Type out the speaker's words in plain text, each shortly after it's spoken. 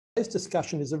Today's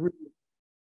discussion is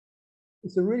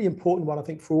it's a really important one, I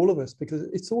think, for all of us, because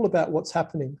it's all about what's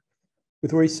happening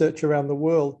with research around the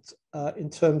world in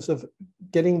terms of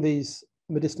getting these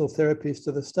medicinal therapies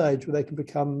to the stage where they can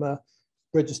become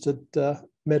registered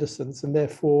medicines and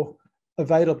therefore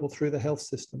available through the health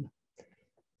system.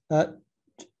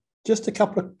 Just a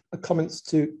couple of comments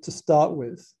to start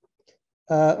with.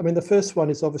 I mean, the first one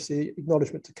is obviously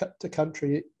acknowledgement to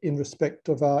country in respect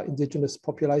of our Indigenous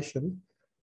population.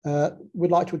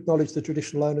 We'd like to acknowledge the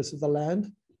traditional owners of the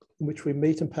land in which we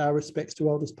meet and pay our respects to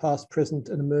elders past, present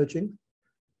and emerging.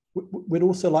 We'd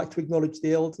also like to acknowledge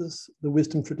the elders, the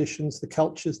wisdom traditions, the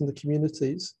cultures and the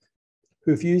communities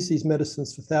who have used these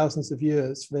medicines for thousands of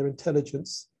years for their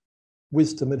intelligence,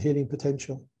 wisdom and healing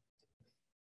potential.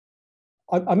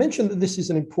 I mentioned that this is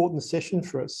an important session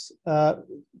for us, but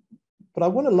I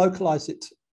want to localize it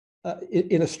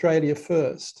in Australia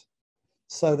first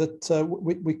so that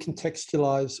we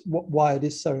contextualize why it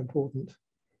is so important.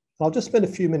 I'll just spend a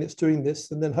few minutes doing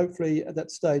this, and then hopefully at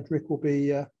that stage, Rick will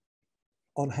be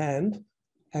on hand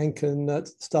and can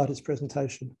start his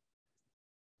presentation.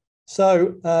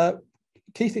 So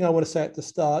key thing I want to say at the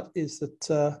start is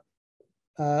that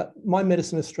My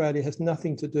Medicine Australia has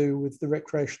nothing to do with the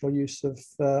recreational use of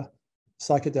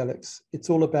psychedelics. It's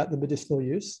all about the medicinal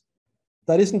use.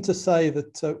 That isn't to say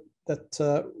that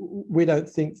we don't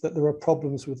think that there are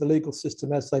problems with the legal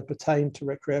system as they pertain to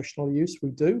recreational use.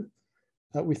 We do.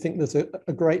 We think there's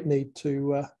a great need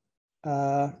to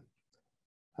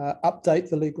update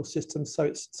the legal system so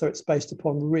it's based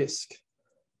upon risk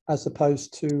as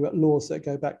opposed to laws that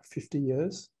go back 50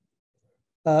 years.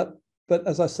 But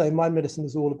as I say, My Medicine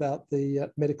is all about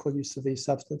the medical use of these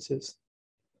substances.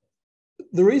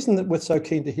 The reason that we're so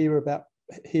keen to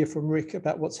hear from Rick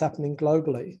about what's happening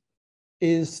globally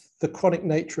is the chronic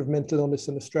nature of mental illness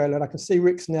in Australia. And I can see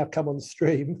Rick's now come on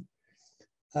stream.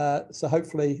 So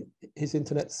hopefully his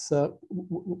internet's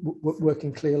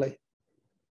working clearly.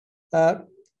 The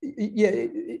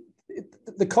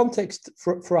context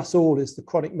for us all is the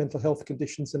chronic mental health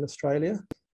conditions in Australia.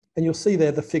 And you'll see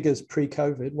there the figures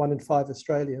pre-COVID, 1 in 5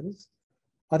 Australians.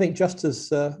 I think just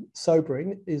as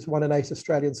sobering is 1 in 8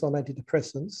 Australians on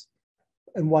antidepressants,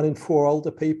 and 1 in 4 older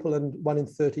people and 1 in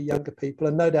 30 younger people.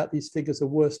 And no doubt these figures are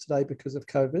worse today because of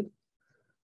COVID.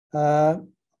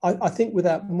 I think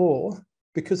without more,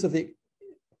 because of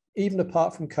even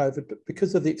apart from COVID, but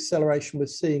because of the acceleration we're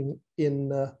seeing in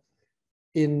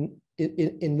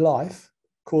life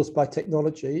caused by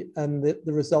technology and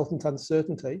the resultant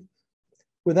uncertainty,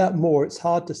 without more, it's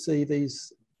hard to see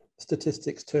these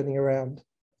statistics turning around.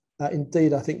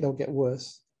 Indeed, I think they'll get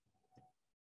worse.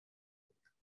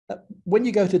 When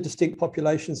you go to distinct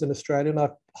populations in Australia, and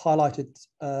I've highlighted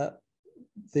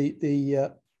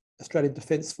the Australian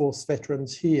Defence Force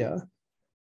veterans here,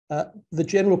 the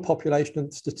general population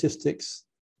and statistics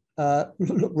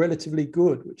look relatively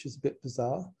good, which is a bit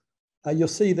bizarre. You'll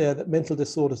see there that mental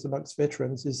disorders amongst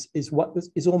veterans is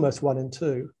almost 1 in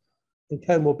 2, and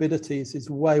comorbidities is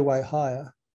way, way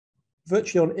higher.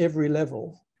 Virtually on every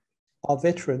level, our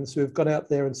veterans who have gone out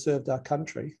there and served our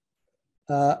country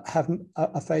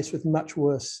are faced with much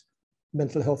worse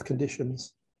mental health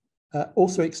conditions.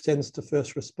 Also extends to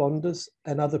first responders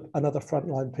and other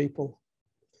frontline people.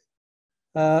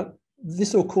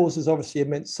 This all causes obviously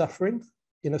immense suffering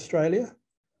in Australia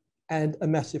and a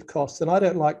massive cost. And I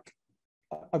don't like,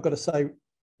 I've got to say,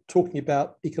 talking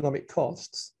about economic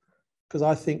costs, because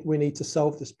I think we need to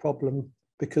solve this problem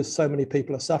because so many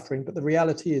people are suffering. But the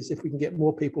reality is, if we can get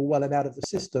more people well and out of the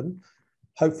system,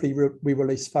 hopefully we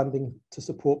release funding to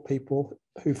support people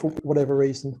who, for whatever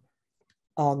reason,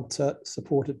 aren't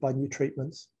supported by new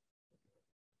treatments.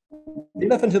 The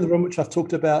elephant in the room, which I've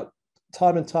talked about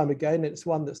time and time again, it's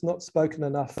one that's not spoken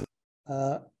enough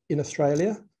in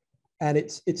Australia. And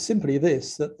it's simply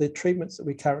this, that the treatments that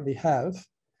we currently have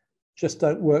just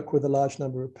don't work with a large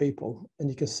number of people. And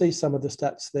you can see some of the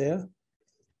stats there.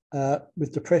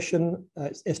 With depression,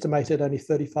 it's estimated only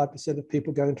 35% of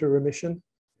people go into remission.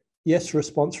 Yes,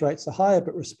 response rates are higher,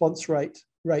 but response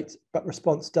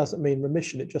doesn't mean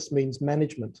remission. It just means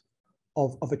management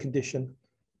of a condition.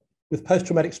 With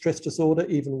post-traumatic stress disorder,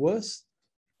 even worse.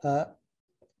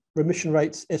 Remission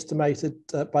rates estimated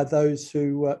by those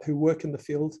who work in the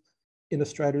field in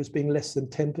Australia as being less than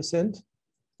 10%.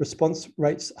 Response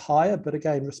rates higher, but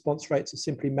again, response rates are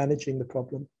simply managing the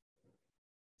problem.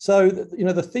 So,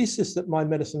 the thesis that My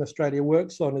Medicine Australia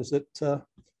works on is that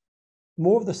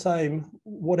more of the same,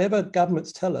 whatever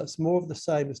governments tell us, more of the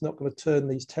same is not going to turn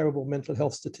these terrible mental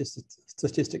health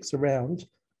statistics around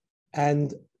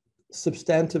and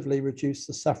substantively reduce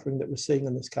the suffering that we're seeing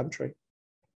in this country.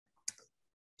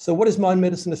 So what is Mind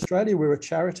Medicine Australia? We're a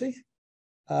charity,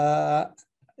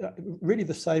 really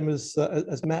the same as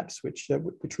MAPS, which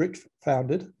Rick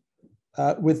founded.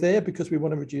 We're there because we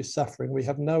want to reduce suffering. We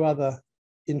have no other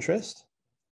interest.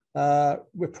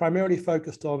 We're primarily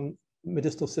focused on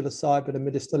medicinal psilocybin and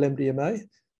medicinal MDMA,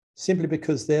 simply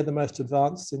because they're the most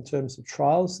advanced in terms of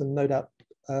trials, and no doubt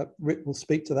Rick will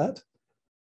speak to that.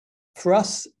 For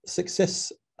us,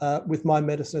 success with Mind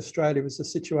Medicine Australia is a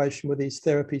situation where these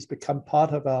therapies become part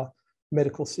of our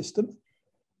medical system,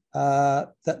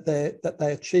 that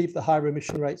they achieve the high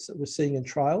remission rates that we're seeing in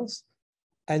trials,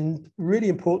 and really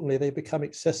importantly, they become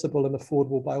accessible and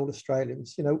affordable by all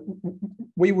Australians. You know,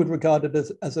 we would regard it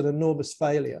as an enormous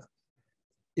failure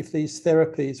if these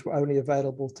therapies were only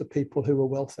available to people who were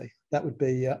wealthy. That would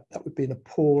be an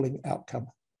appalling outcome.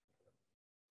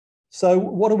 So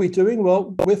what are we doing?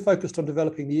 Well, we're focused on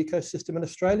developing the ecosystem in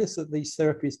Australia so that these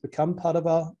therapies become part of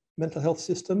our mental health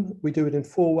system. We do it in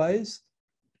 4 ways.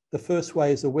 The first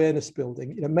way is awareness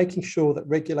building, you know, making sure that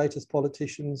regulators,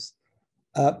 politicians,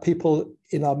 people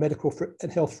in our medical and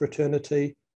health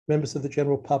fraternity, members of the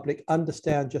general public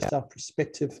understand just how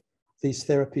prospective these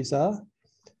therapies are.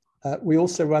 We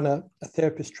also run a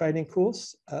therapist training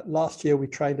course. Last year, we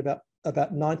trained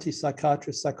about 90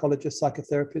 psychiatrists, psychologists,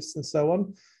 psychotherapists, and so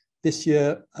on. This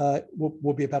year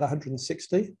will be about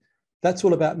 160. That's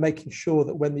all about making sure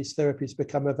that when these therapies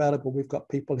become available, we've got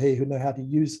people here who know how to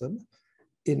use them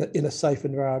in a safe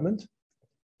environment.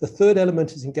 The third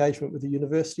element is engagement with the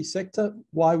university sector.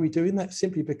 Why are we doing that?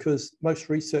 Simply because most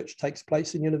research takes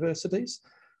place in universities,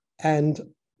 and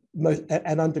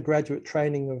undergraduate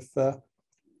training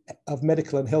of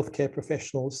medical and healthcare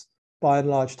professionals, by and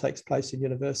large, takes place in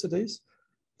universities.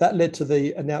 That led to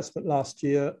the announcement last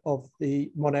year of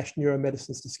the Monash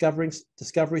Neuromedicine's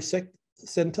Discovery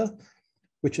Centre,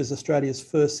 which is Australia's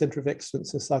first centre of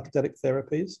excellence in psychedelic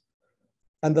therapies.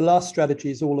 And the last strategy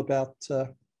is all about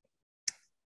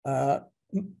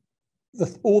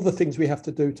all the things we have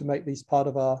to do to make these part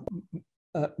of our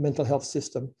mental health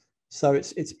system. So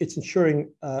it's ensuring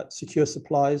secure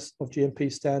supplies of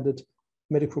GMP standard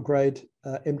medical grade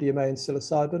MDMA and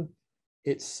psilocybin.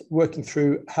 It's working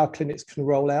through how clinics can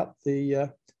roll out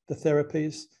the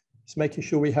therapies. It's making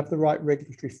sure we have the right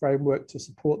regulatory framework to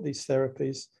support these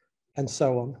therapies, and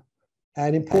so on.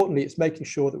 And importantly, it's making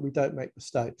sure that we don't make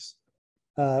mistakes,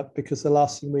 because the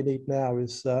last thing we need now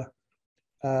is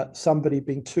somebody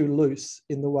being too loose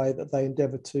in the way that they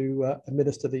endeavour to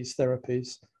administer these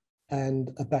therapies, and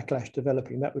a backlash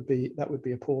developing. That would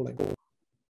be appalling.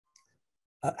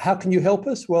 How can you help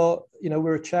us? Well, you know,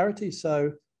 we're a charity,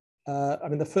 so I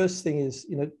mean, the first thing is,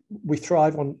 you know, we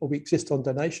thrive on, or we exist on,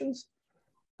 donations.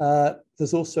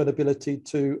 There's also an ability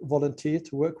to volunteer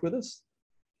to work with us.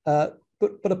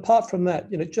 But apart from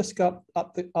that, you know, just go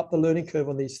up the learning curve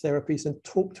on these therapies and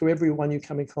talk to everyone you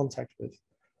come in contact with.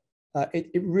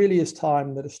 It really is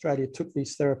time that Australia took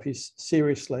these therapies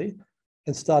seriously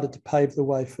and started to pave the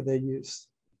way for their use.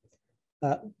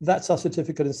 That's our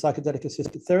certificate in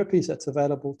psychedelic-assisted therapies. That's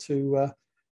available to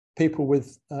people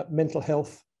with mental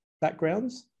health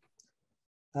backgrounds.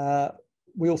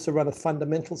 We also run a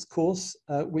fundamentals course,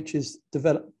 which has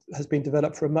been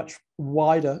developed for a much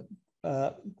wider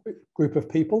group of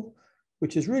people,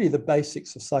 which is really the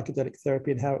basics of psychedelic therapy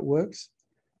and how it works.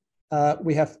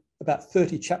 We have about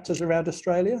 30 chapters around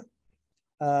Australia.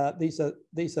 These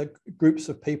are groups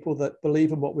of people that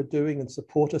believe in what we're doing and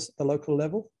support us at the local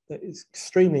level. That is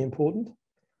extremely important.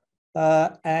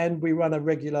 And we run a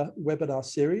regular webinar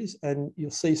series, and you'll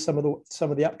see some of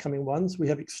the upcoming ones. We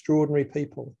have extraordinary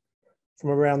people from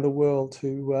around the world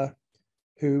who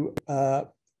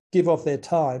give of their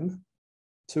time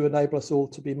to enable us all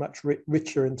to be much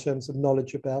richer in terms of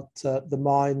knowledge about the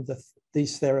mind,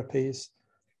 these therapies,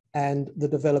 and the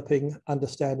developing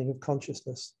understanding of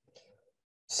consciousness.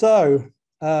 So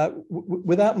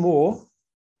without more,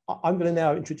 I'm going to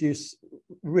now introduce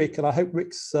Rick, and I hope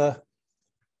Rick's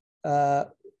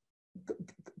got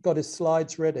his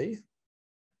slides ready.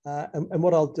 And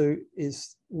what I'll do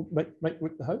is make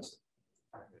Rick the host.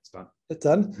 It's done. It's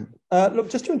done. Look,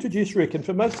 just to introduce Rick, and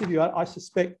for most of you, I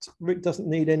suspect Rick doesn't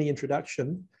need any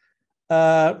introduction.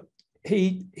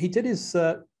 He did his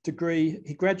degree.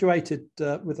 He graduated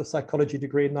with a psychology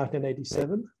degree in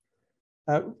 1987.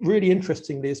 Really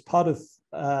interestingly, as part of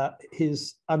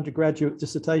his undergraduate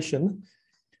dissertation,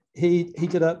 he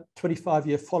did a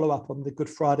 25-year follow-up on the Good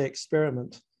Friday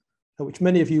experiment, which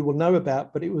many of you will know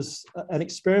about, but it was an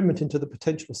experiment into the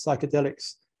potential of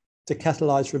psychedelics to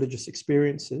catalyze religious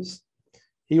experiences.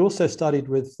 He also studied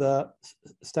with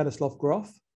Stanislav Grof,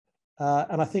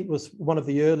 and I think was one of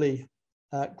the early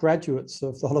graduates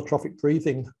of the holotropic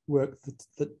breathing work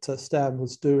that Stan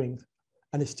was doing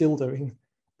and is still doing.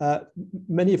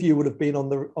 Many of you would have been on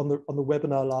the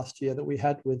webinar last year that we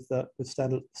had with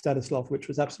Stanislav, which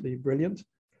was absolutely brilliant.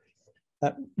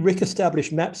 Rick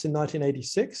established MAPS in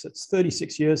 1986. It's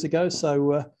 36 years ago,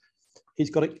 so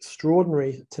he's got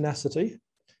extraordinary tenacity.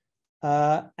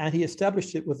 And he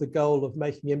established it with the goal of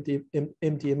making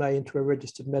MDMA into a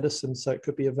registered medicine so it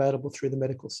could be available through the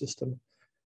medical system.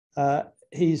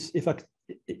 If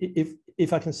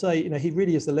I can say, he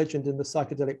really is the legend in the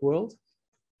psychedelic world.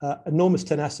 Enormous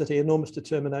tenacity, enormous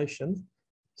determination.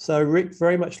 So Rick,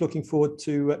 very much looking forward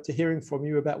to hearing from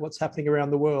you about what's happening around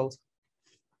the world.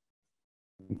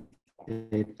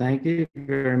 Okay, thank you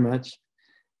very much,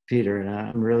 Peter. And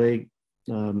I'm really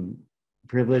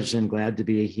privileged and glad to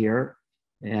be here.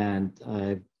 And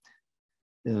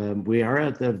we are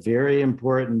at the very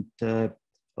important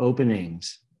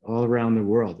openings all around the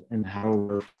world and how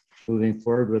we're moving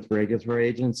forward with regulatory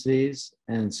agencies.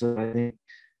 And so I think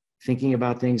thinking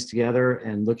about things together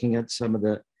and looking at some of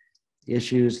the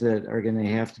issues that are going to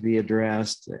have to be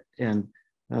addressed. And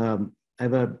I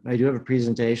do have a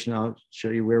presentation. I'll show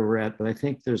you where we're at, but I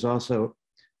think there's also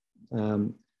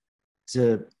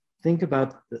to think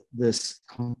about the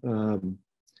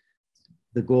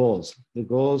goals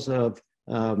of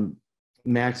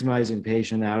maximizing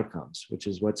patient outcomes, which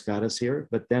is what's got us here,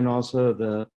 but then also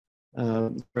the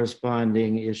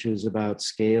corresponding issues about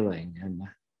scaling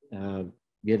and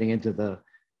getting into the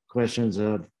questions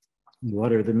of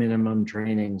what are the minimum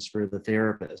trainings for the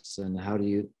therapists and how do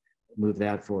you move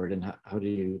that forward, and how do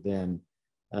you then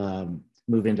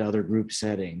move into other group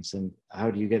settings, and how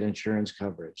do you get insurance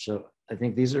coverage? So I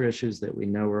think these are issues that we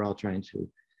know we're all trying to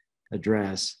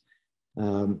address.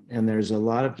 And there's a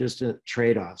lot of just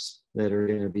trade-offs that are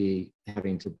going to be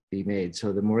having to be made.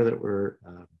 So the more that we're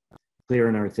clear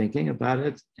in our thinking about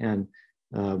it, and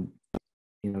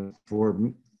for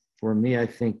me, I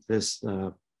think this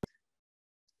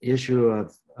issue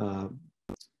of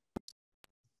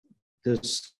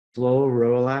this slow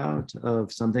rollout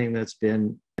of something that's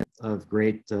been of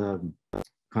great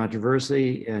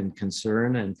controversy and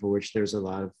concern, and for which there's a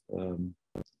lot of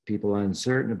people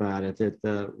uncertain about it, that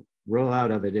the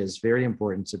rollout of it is very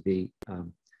important to be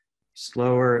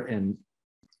slower and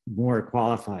more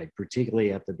qualified,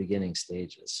 particularly at the beginning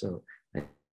stages. So I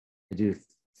do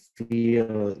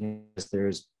feel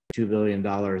there's $2 billion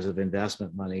of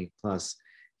investment money, plus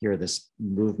here this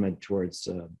movement towards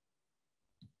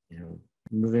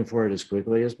moving forward as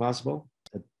quickly as possible.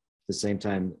 At the same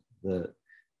time, the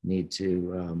need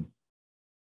to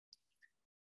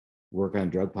work on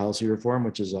drug policy reform,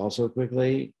 which is also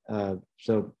quickly.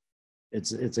 So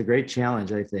it's a great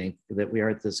challenge, I think, that we are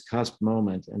at this cusp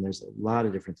moment, and there's a lot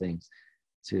of different things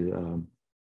to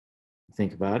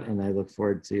think about. And I look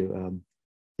forward to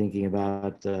thinking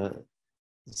about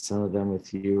some of them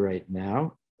with you right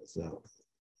now. So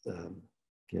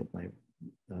get my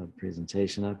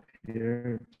presentation up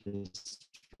here just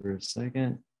for a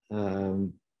second. Okay.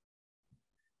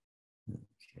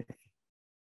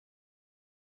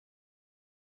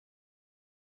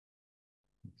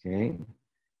 Okay.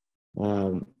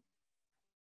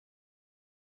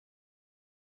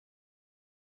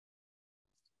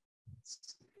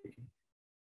 Let's see.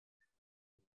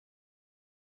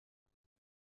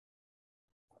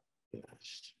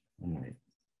 Gosh. All right.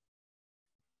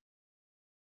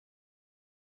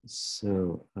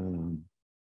 So, all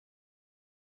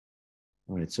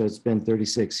right, so it's been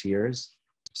 36 years,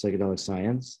 psychedelic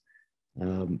science,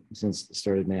 since the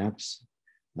start of MAPS.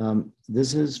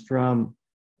 This is from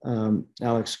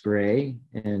Alex Gray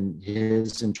and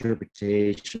his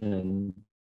interpretation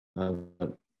of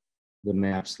the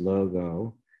MAPS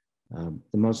logo. The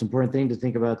most important thing to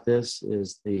think about this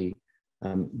is the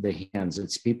hands.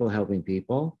 It's people helping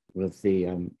people with the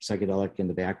psychedelic in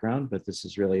the background, but this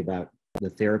is really about the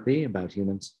therapy, about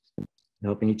humans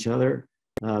helping each other.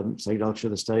 Psychedelics are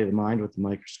the study of the mind, what the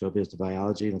microscope is to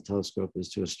biology and the telescope is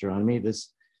to astronomy.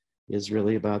 This is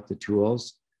really about the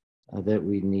tools that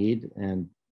we need, and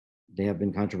they have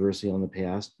been controversial in the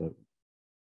past, but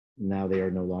now they are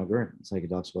no longer.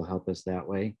 Psychedelics will help us that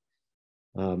way.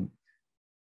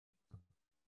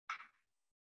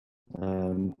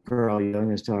 Carl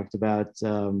Jung has talked about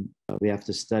we have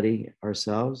to study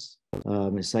ourselves.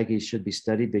 Psyche should be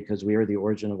studied because we are the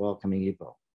origin of all coming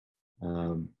evil.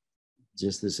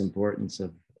 Just this importance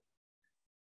of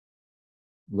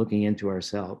looking into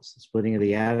ourselves. Splitting of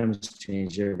the atoms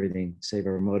change everything, save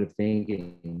our mode of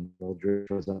thinking, will drift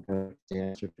towards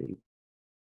catastrophe.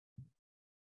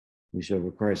 We shall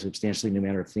require a substantially new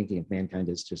manner of thinking if mankind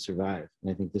is to survive.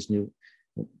 And I think this new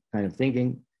kind of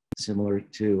thinking similar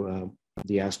to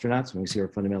the astronauts when we see our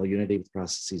fundamental unity with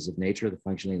processes of nature, the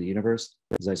functioning of the universe,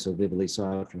 as I so vividly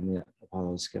saw it from the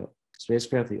Apollo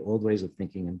spacecraft. The old ways of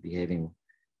thinking and behaving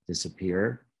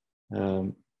disappear.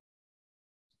 And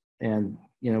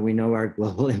we know our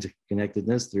global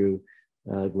interconnectedness through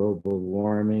global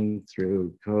warming,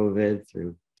 through COVID,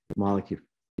 through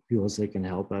molecules that can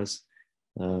help us.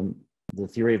 The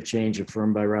theory of change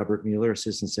affirmed by Robert Mueller,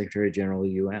 Assistant Secretary General of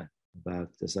the UN, about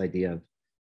this idea of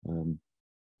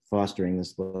fostering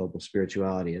this global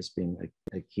spirituality as being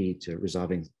a key to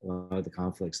resolving a lot of the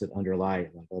conflicts that underlie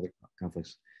like other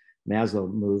conflicts.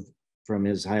 Maslow moved from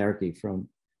his hierarchy from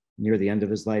near the end of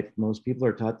his life. Most people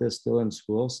are taught this still in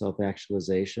school,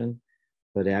 self-actualization,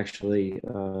 but actually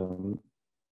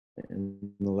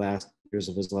in the last years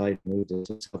of his life moved to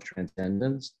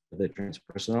self-transcendence, the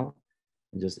transpersonal,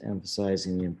 and just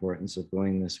emphasizing the importance of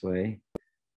going this way.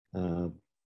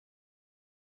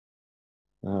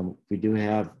 We do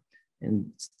have,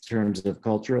 in terms of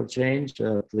cultural change,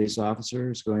 police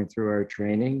officers going through our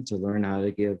training to learn how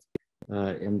to give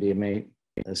MDMA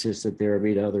assisted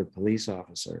therapy to other police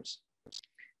officers.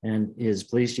 And his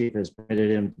police chief has permitted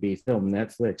him to be filmed.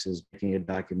 Netflix is making a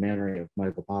documentary of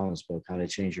Michael Pollan's book, How to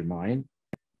Change Your Mind.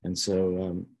 And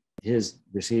so his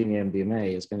receiving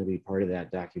MDMA is going to be part of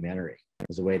that documentary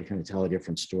as a way to kind of tell a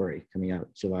different story, coming out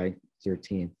July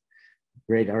 13th.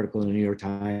 Great article in the New York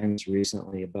Times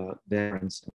recently about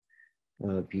veterans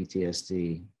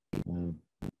PTSD.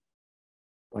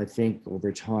 I think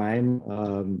over time,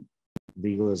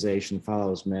 legalization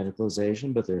follows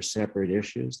medicalization, but they're separate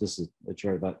issues. This is a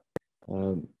chart about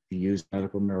the use of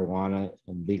medical marijuana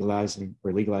and legalizing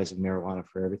marijuana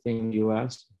for everything in the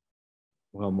US.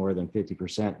 Well, more than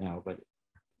 50% now, but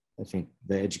I think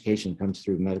the education comes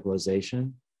through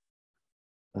medicalization.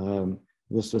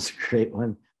 This was a great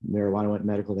one. Marijuana went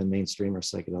medical, then mainstream, or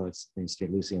psychedelics,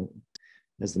 mainstream. Lucy,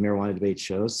 as the marijuana debate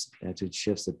shows, attitude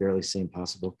shifts that barely seem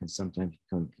possible can sometimes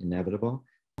become inevitable.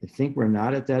 I think we're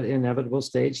not at that inevitable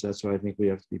stage. That's why I think we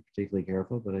have to be particularly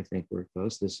careful, but I think we're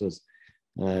close. This was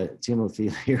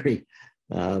Timothy Leary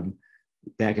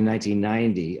back in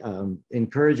 1990,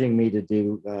 encouraging me to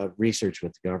do research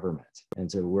with the government and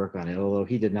to work on it, although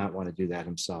he did not want to do that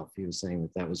himself. He was saying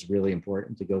that that was really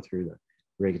important to go through the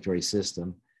regulatory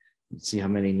system and see how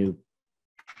many new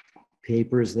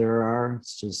papers there are.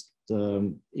 It's just,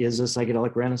 is a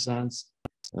psychedelic renaissance.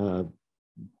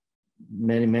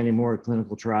 Many more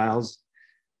clinical trials,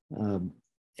 and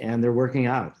they're working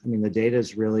out. I mean, the data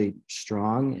is really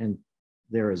strong, and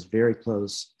there is very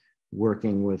close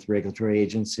working with regulatory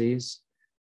agencies.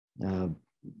 The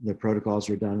protocols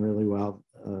are done really well.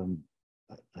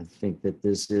 I think that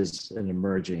this is an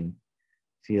emerging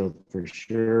field for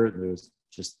sure. There's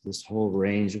just this whole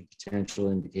range of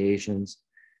potential indications.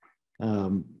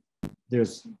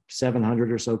 There's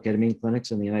 700 or so ketamine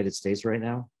clinics in the United States right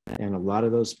now. And a lot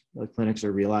of those clinics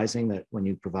are realizing that when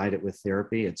you provide it with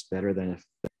therapy, it's better than if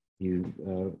you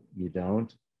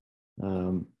don't.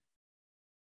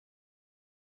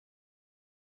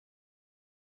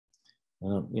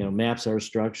 Maps our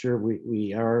structure.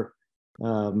 We are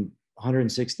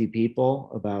 160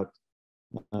 people, about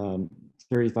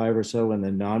 35 or so when the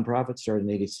nonprofit started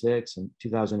in '86. In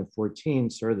 2014,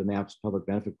 started the MAPS Public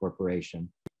Benefit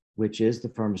Corporation, which is the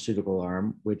pharmaceutical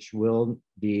arm, which will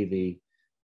be the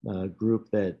group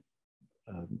that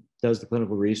does the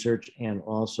clinical research and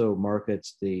also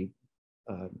markets the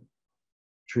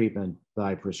treatment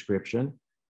by prescription,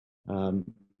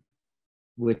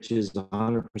 which is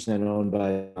 100% owned by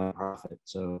a nonprofit.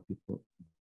 So people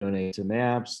donate to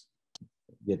MAPS,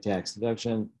 get tax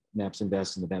deduction, MAPS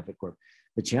invests in the benefit corp.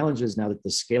 The challenge is now that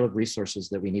the scale of resources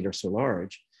that we need are so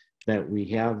large that we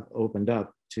have opened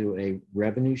up to a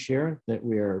revenue share that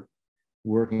we are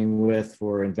working with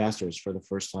for investors for the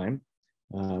first time.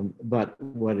 But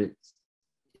what it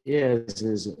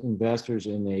is investors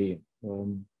in a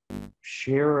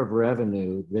share of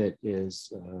revenue that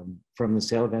is from the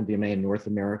sale of MDMA in North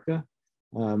America,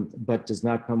 but does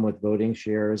not come with voting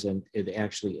shares, and it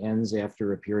actually ends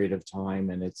after a period of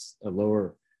time, and it's a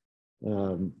lower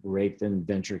rate than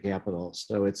venture capital.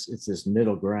 So it's this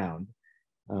middle ground.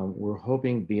 We're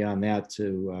hoping beyond that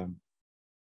to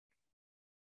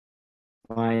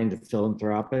find a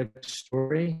philanthropic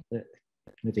story.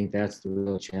 I think that's the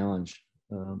real challenge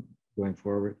going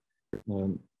forward.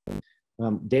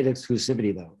 Data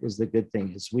exclusivity, though, is the good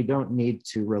thing. Is we don't need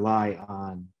to rely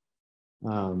on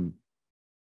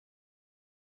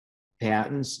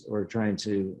patents or trying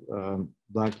to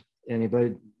block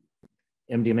anybody.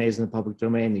 MDMA is in the public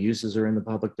domain. The uses are in the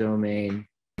public domain.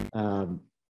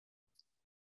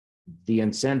 the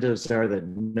incentives are that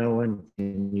no one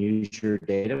can use your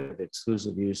data with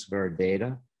exclusive use of our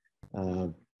data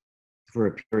for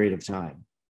a period of time.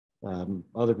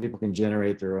 Other people can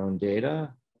generate their own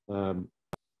data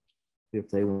if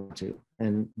they want to.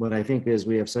 And what I think is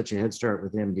we have such a head start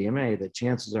with MDMA that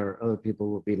chances are other people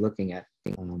will be looking at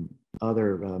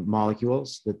other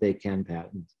molecules that they can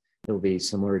patent. It will be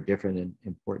similar, different in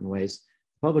important ways.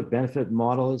 Public benefit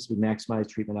model is we maximize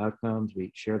treatment outcomes.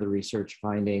 We share the research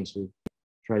findings. We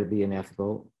try to be an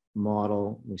ethical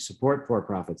model. We support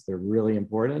for-profits. They're really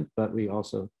important, but we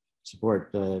also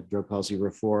support drug policy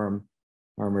reform,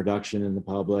 harm reduction in the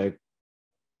public,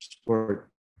 support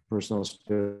personal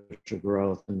spiritual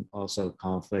growth, and also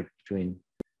conflict between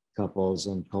couples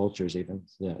and cultures, even.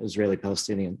 The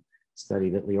Israeli-Palestinian study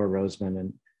that Lior Roseman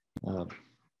and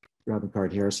Robin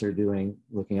Card-Harris are doing,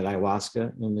 looking at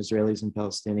ayahuasca in Israelis and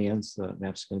Palestinians.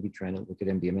 MAP's going to be trying to look at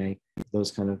MDMA,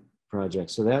 those kind of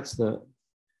projects. So that's the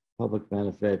public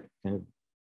benefit kind of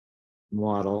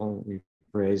model. We've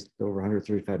raised over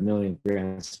 135 million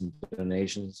grants and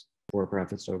donations,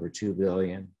 for-profits over 2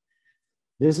 billion.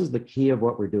 This is the key of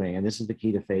what we're doing, and this is the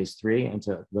key to phase 3 and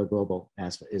to the global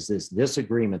aspect, is this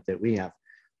agreement that we have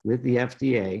with the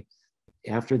FDA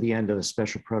after the end of a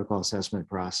special protocol assessment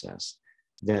process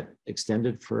that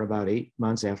extended for about 8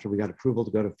 months after we got approval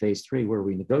to go to phase 3, where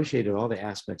we negotiated all the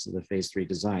aspects of the phase 3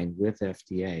 design with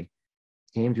FDA,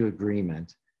 came to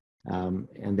agreement,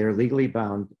 and they're legally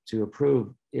bound to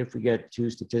approve if we get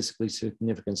 2 statistically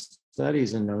significant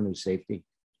studies and no new safety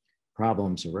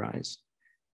problems arise.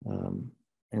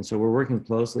 And so we're working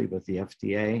closely with the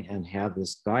FDA and have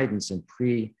this guidance and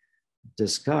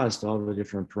pre-discussed all the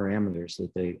different parameters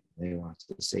that they want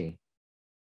to see.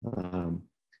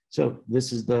 So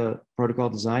this is the protocol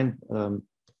design.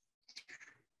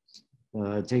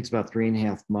 It takes about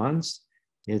 3.5 months.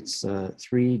 It's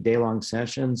 3 day-long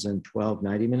sessions and 12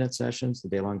 90-minute sessions. The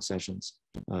day-long sessions,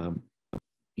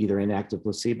 either inactive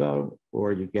placebo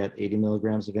or you get 80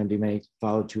 milligrams of MDMA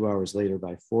followed 2 hours later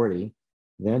by 40.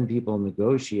 Then people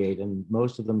negotiate, and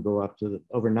most of them go up to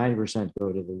over 90%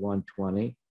 go to the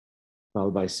 120,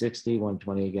 followed by 60,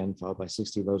 120 again, followed by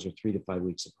 60. Those are 3 to 5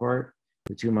 weeks apart.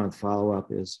 The 2-month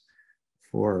follow-up is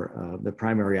for the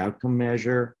primary outcome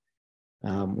measure.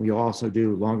 We also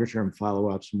do longer-term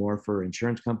follow-ups more for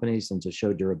insurance companies and to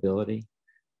show durability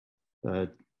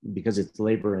because it's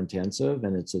labor-intensive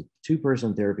and it's a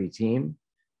 2-person therapy team,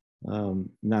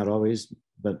 not always,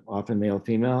 but often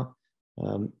male-female.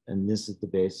 And this is the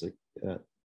basic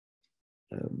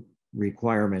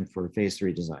requirement for phase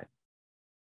 3 design.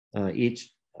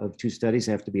 Each of 2 studies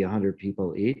have to be 100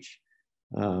 people each.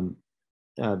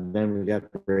 Then we've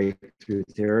got breakthrough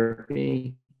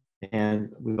therapy.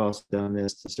 And we've also done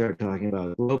this to start talking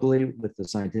about globally with the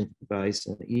scientific advice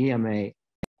and the EMA.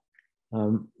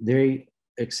 They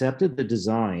accepted the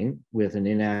design with an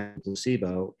inactive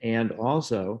placebo and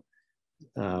also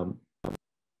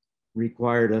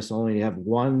required us only to have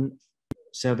 1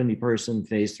 70-person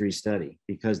phase 3 study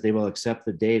because they will accept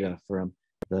the data from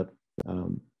the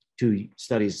 2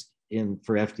 studies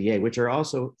for FDA, which are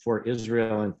also for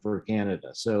Israel and for Canada,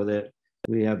 so that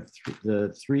we have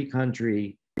the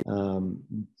 3-country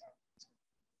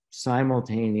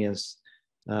simultaneous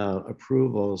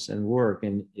approvals and work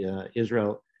in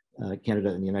Israel, Canada,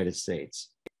 and the United States.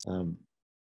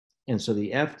 And so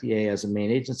the FDA as a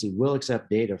main agency will accept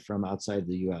data from outside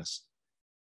the US,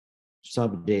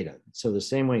 sub data. So the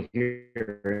same way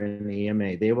here in the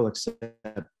EMA, they will accept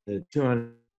the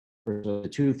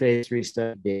 2 phase 3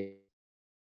 study data.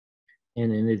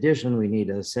 And in addition, we need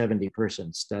a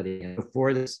 70-person study. And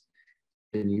before this,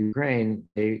 in Ukraine,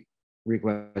 they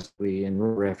request we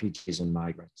enroll refugees and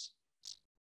migrants.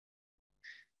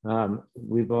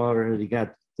 We've already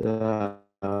got the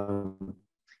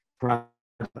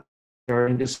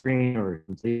starting to screen or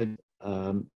completed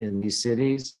in these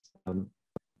cities, and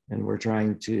we're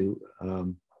trying to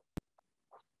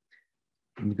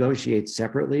negotiate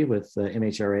separately with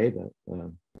MHRA,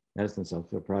 the Medicine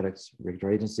Healthcare Products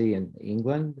Regulatory Agency in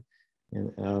England,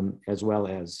 and, as well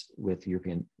as with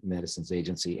European Medicines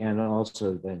Agency, and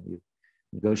also then you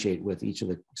negotiate with each of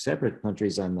the separate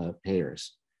countries on the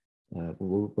payers.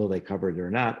 Will they cover it or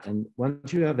not? And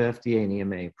once you have FDA and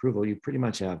EMA approval, you pretty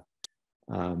much have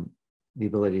the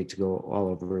ability to go all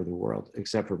over the world,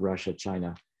 except for Russia,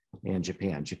 China, and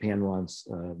Japan. Japan wants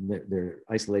their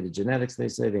isolated genetics. They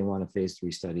say they want a phase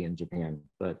 3 study in Japan,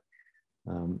 but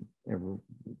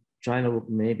China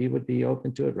maybe would be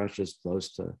open to it. Russia's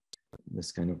close to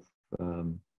this kind of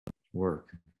work.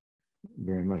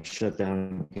 Very much shut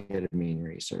down ketamine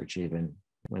research, even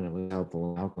when it was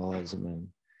helpful in alcoholism and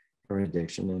heroin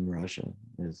addiction in Russia,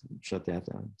 has shut that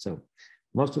down. So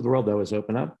most of the world, though, is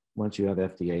open up once you have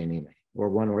FDA and EMA, or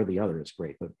one or the other is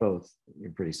great, but both,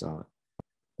 you're pretty solid.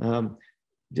 I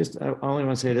only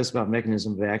want to say this about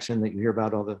mechanism of action, that you hear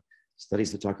about all the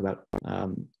studies that talk about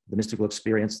the mystical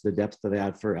experience, the depth of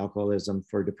that for alcoholism,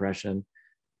 for depression,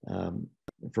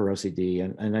 for OCD.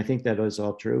 And I think that is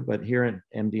all true, but here in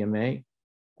MDMA,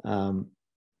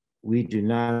 we do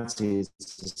not see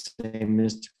the same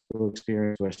mystical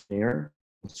experience questionnaire,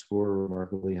 score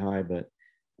remarkably high, but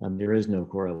there is no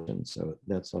correlation. So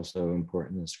that's also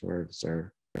important as far as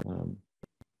our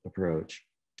approach.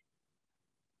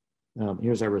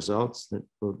 Here's our results that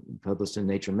were published in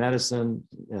Nature Medicine.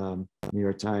 New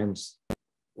York Times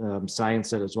Science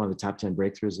said it was one of the top 10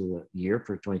 breakthroughs of the year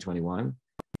for 2021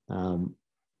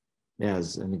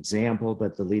 as an example,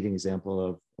 but the leading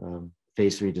example of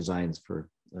phase 3 designs for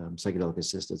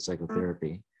psychedelic-assisted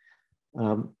psychotherapy.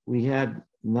 We had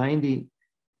 90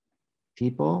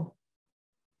 people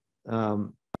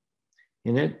in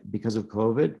it because of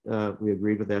COVID. We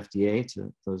agreed with FDA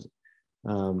to those.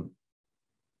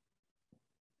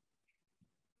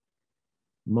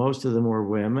 Most of them were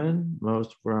women,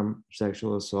 most from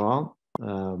sexual assault,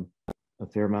 a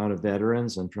fair amount of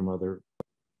veterans and from other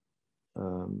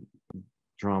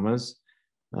traumas.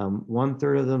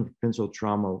 1/3 of them, principal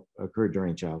trauma occurred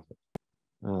during childhood.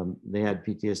 They had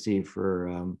PTSD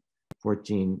for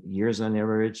 14 years on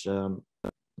average, more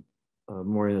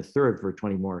than 1/3 for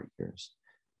 20 more years.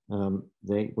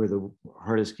 They were the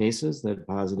hardest cases that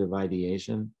positive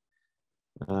ideation.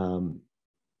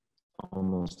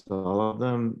 Almost all of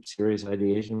them, serious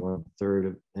ideation,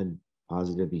 1/3 had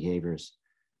positive behaviors.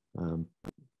 Our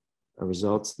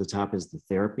results, the top is the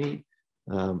therapy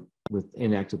with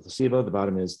inactive placebo. The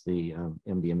bottom is the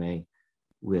MDMA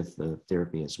with the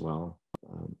therapy as well.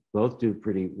 Both do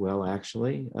pretty well,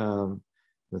 actually.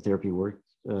 The therapy worked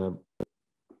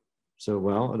so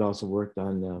well. It also worked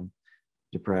on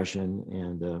depression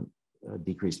and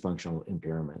decreased functional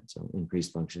impairment, so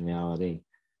increased functionality.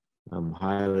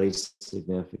 Highly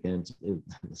significant.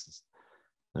 It's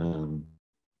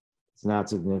not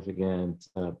significant.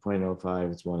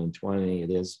 0.05, it's 1 in 20. It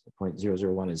is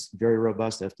 0.001 is very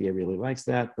robust. FDA really likes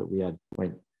that, but we had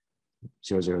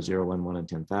 0.00011, 1 in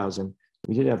 10,000.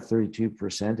 We did have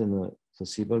 32% in the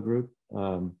placebo group,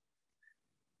 no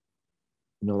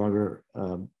longer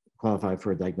qualified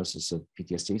for a diagnosis of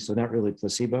PTSD. So not really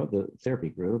placebo, the therapy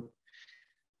group.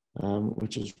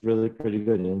 Which is really pretty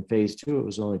good. And in phase 2, it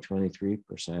was only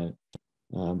 23%.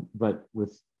 But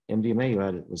with MDMA, you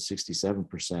had it was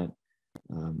 67%,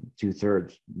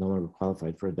 2/3 no longer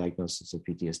qualified for a diagnosis of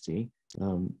PTSD.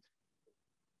 An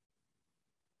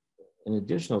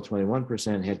additional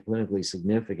 21% had clinically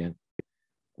significant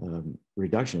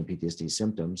reduction in PTSD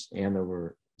symptoms, and there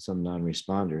were some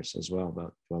non-responders as well,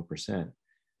 about 12%.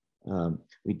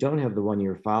 We don't have the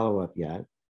 1-year follow-up yet.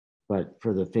 But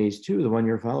for the phase 2, the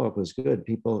 1-year follow-up was good.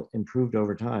 People improved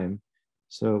over time.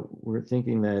 So we're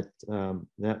thinking that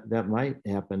that might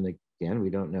happen again. We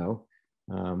don't know.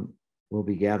 We'll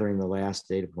be gathering the last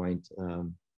data point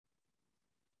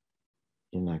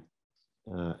in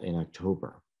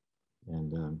October.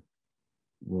 And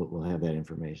we'll have that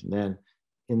information. Then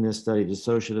in this study,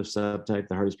 dissociative subtype,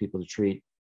 the hardest people to treat,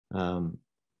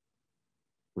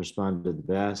 responded the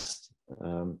best.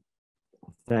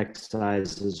 Effect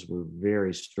sizes were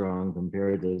very strong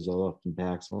compared to Zoloft and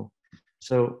Paxil.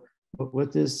 So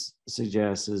what this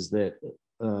suggests is that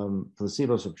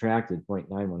placebo subtracted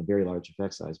 0.91, a very large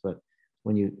effect size, but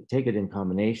when you take it in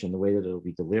combination, the way that it'll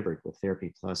be delivered with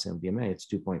therapy plus MDMA, it's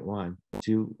 2.1,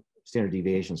 2 standard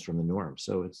deviations from the norm.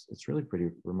 So it's really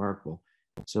pretty remarkable.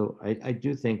 So I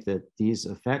do think that these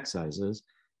effect sizes,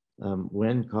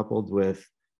 when coupled with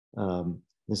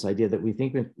this idea that we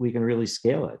think that we can really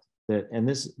scale it, and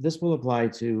this will apply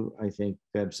to, I think,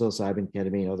 psilocybin,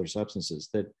 ketamine, other substances,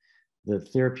 that the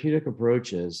therapeutic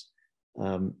approaches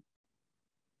are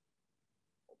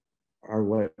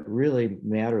what really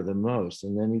matter the most.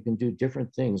 And then you can do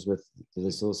different things with the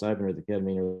psilocybin or the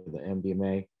ketamine or the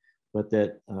MDMA, but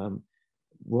that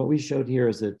what we showed here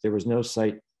is that there was no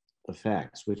site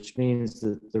effects, which means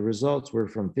that the results were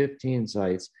from 15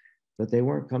 sites, but they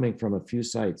weren't coming from a few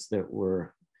sites that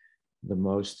were the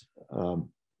most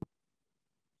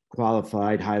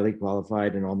qualified, highly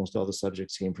qualified, and almost all the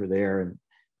subjects came from there. And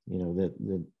that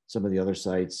some of the other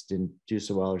sites didn't do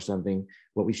so well or something.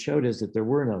 What we showed is that there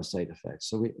were no side effects.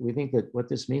 So we think that what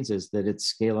this means is that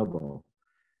it's scalable,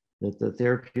 that the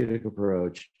therapeutic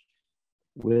approach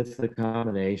with the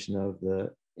combination of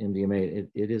the MDMA,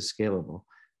 it is scalable.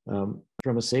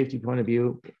 From a safety point of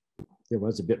view, there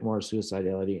was a bit more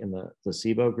suicidality in the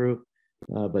placebo group,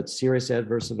 But serious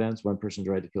adverse events, one person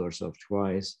tried to kill herself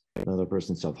twice, another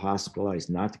person self-hospitalized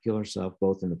not to kill herself,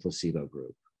 both in the placebo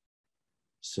group.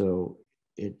 So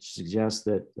it suggests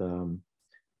that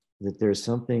that there's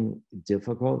something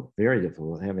difficult, very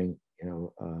difficult, having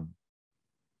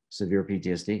severe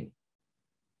PTSD,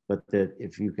 but that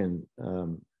if you can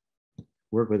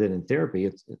work with it in therapy,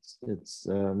 it's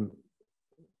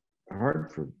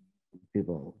hard for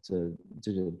people to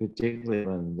do, particularly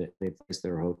when they place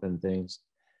their hope in things.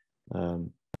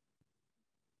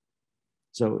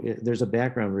 So there's a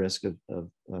background risk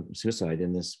of suicide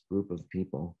in this group of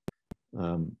people.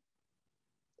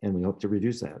 And we hope to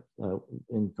reduce that.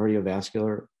 In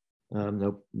cardiovascular,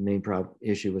 no main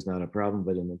issue was not a problem,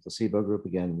 but in the placebo group,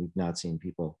 again, we've not seen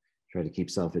people try to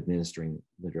keep self-administering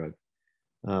the drug.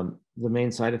 The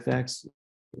main side effects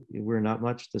were not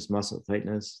much, just muscle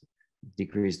tightness,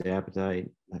 decreased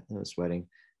appetite, sweating.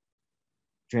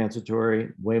 Transitory,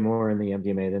 way more in the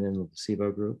MDMA than in the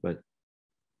placebo group, but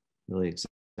really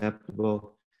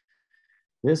acceptable.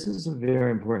 This is a very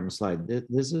important slide.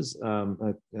 This is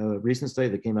a recent study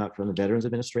that came out from the Veterans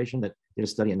Administration that did a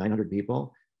study on 900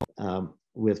 people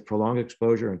with prolonged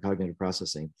exposure and cognitive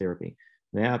processing therapy.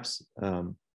 MAPS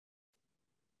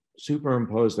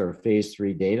superimposed our phase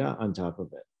 3 data on top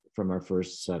of it from our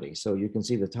first study. So you can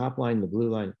see the top line, the blue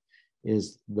line,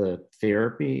 is the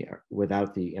therapy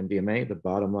without the MDMA. The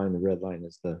bottom line, the red line,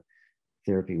 is the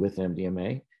therapy with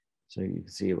MDMA. So you can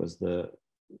see it was the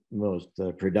most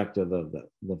productive of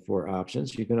the 4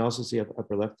 options. You can also see up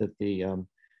upper left that the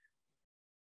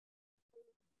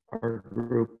our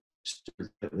group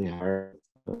slightly higher,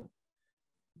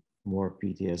 more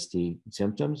PTSD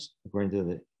symptoms according to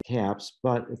the CAPS.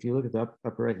 But if you look at the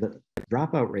upper right, the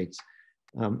dropout rates,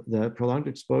 the prolonged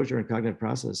exposure and cognitive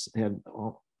process had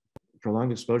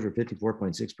prolonged exposure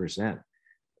 54.6%,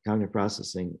 cognitive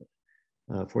processing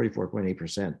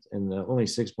 44.8%, and only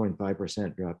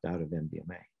 6.5% dropped out of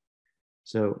MDMA.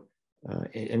 So,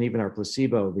 and even our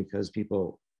placebo, because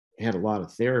people had a lot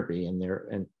of therapy in there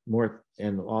and more,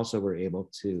 and also were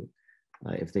able to,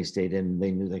 if they stayed in,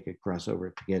 they knew they could cross over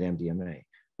to get MDMA.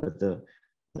 But the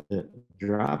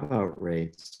dropout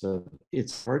rates, so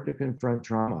it's hard to confront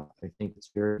trauma. I think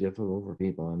it's very difficult for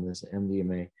people, and this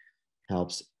MDMA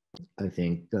helps. I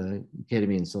think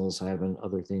ketamine, psilocybin,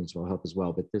 other things will help as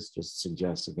well. But this just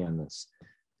suggests, again, this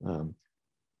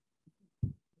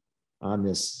on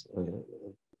this,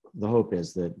 the hope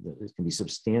is that it can be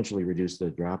substantially reduced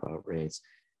the dropout rates.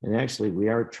 And actually, we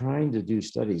are trying to do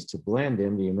studies to blend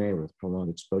MDMA with prolonged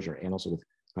exposure and also with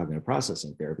cognitive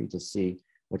processing therapy to see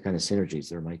what kind of synergies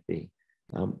there might be.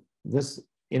 This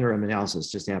interim analysis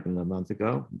just happened a month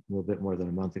ago, a little bit more than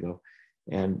a month ago.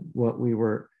 And what we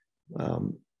were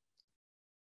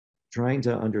trying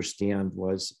to understand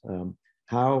was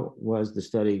how was the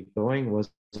study going?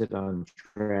 Was it on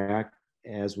track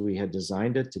as we had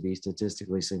designed it to be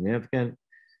statistically significant?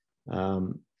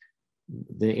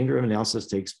 The interim analysis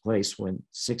takes place when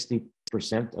 60%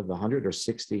 of the 100 or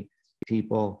 60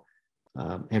 people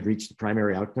have reached the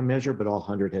primary outcome measure, but all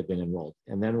 100 had been enrolled.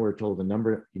 And then we're told the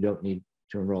number, you don't need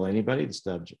to enroll anybody,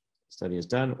 the study is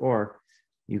done, or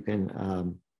you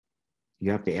can, you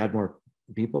have to add more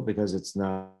people because it's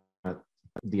not,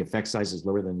 the effect size is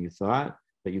lower than you thought,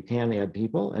 but you can add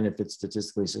people. And if it's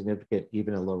statistically significant,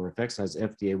 even a lower effect size,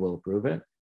 FDA will approve it.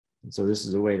 And so this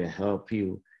is a way to help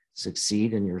you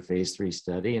succeed in your phase 3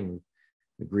 study. And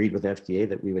we agreed with FDA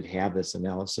that we would have this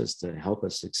analysis to help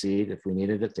us succeed if we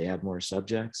needed it to add more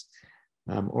subjects,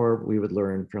 or we would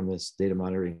learn from this data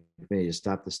monitoring committee to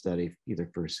stop the study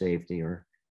either for safety or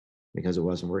because it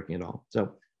wasn't working at all.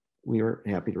 So we were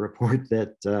happy to report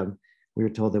that we were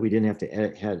told that we didn't have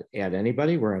to add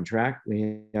anybody. We're on track.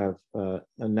 We have a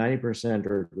 90%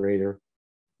 or greater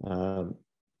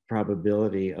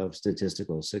probability of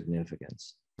statistical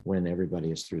significance when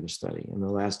everybody is through the study. And the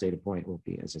last data point will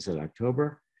be, as I said,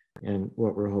 October. And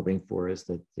what we're hoping for is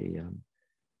that the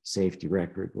safety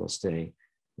record will stay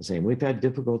the same. We've had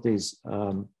difficulties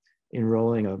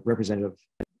enrolling a representative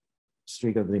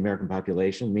streak of the American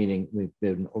population, meaning we've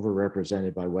been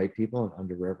overrepresented by white people and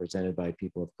underrepresented by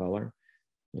people of color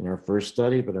in our first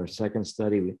study, but our second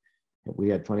study, we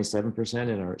had 27%.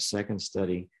 In our second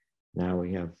study, now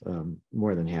we have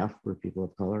more than half for people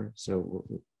of color. So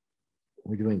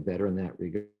we're doing better in that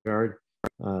regard.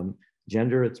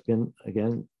 Gender, it's been,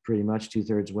 again, pretty much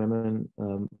 2/3 women,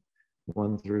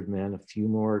 1/3 men, a few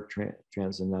more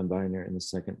trans and non-binary in the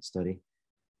second study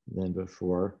than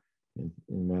before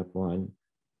in MAP1.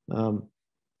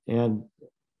 And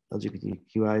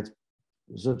LGBTQI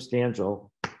is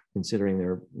substantial considering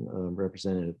they're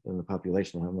represented in the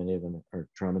population, how many of them are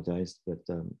traumatized, but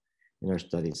in our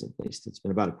studies at least. It's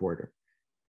been about a quarter,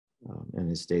 and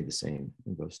has stayed the same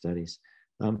in both studies.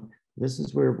 This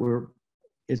is where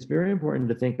it's very important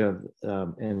to think of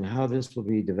and how this will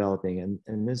be developing.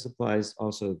 And this applies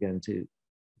also again to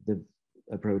the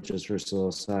approaches for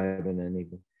psilocybin and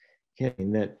even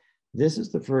ketamine, that this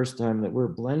is the first time that we're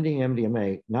blending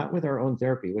MDMA, not with our own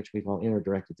therapy, which we call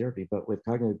inner-directed therapy, but with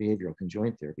cognitive behavioral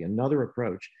conjoint therapy, another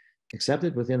approach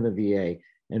accepted within the VA,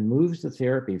 and moves the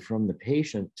therapy from the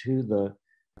patient to the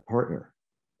partner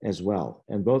as well.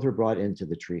 And both are brought into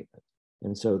the treatment.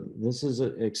 And so this is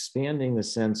expanding the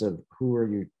sense of who are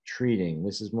you treating.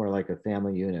 This is more like a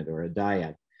family unit or a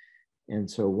dyad. And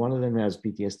so one of them has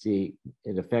PTSD,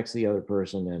 it affects the other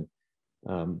person,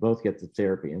 and both get the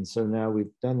therapy. And so now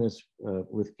we've done this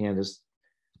with Candace.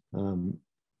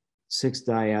 6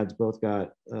 dyads, both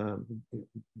got, the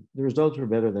results were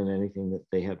better than anything that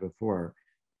they had before,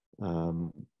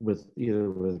 with either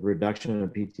with reduction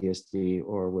of PTSD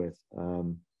or with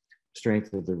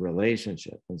strength of the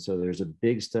relationship. And so there's a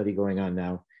big study going on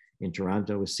now in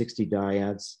Toronto with 60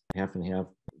 dyads, half and half,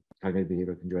 cognitive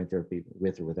behavioral conjoint therapy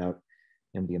with or without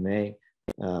MDMA.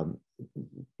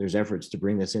 There's efforts to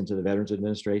bring this into the Veterans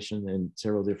Administration and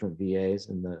several different VAs,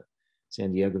 in the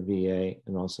San Diego VA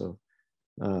and also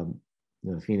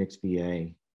the Phoenix VA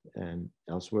and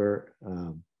elsewhere.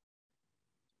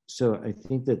 So I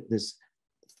think that this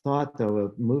thought, though,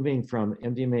 of moving from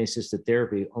MDMA-assisted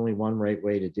therapy, only one right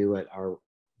way to do it are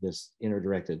this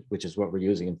inner-directed, which is what we're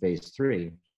using in phase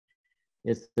 3,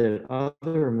 is that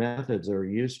other methods are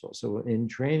useful. So in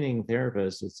training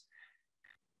therapists,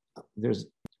 there's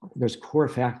core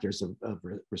factors of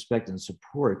respect and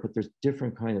support, but there's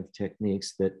different kind of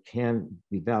techniques that can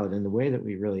be valid. And the way that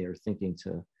we really are thinking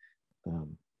to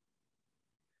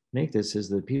make this is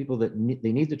that people that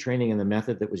they need the training and the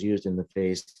method that was used in the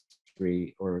phase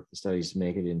 3 or the studies to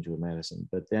make it into a medicine,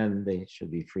 but then they should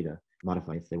be free to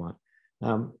modify if they want.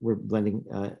 We're blending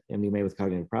MDMA with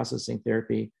cognitive processing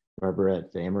therapy. Barbara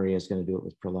at Emory is going to do it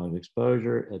with prolonged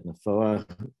exposure. Edna Foa,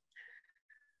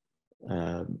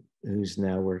 who's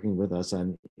now working with us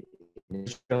on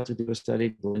to do a study,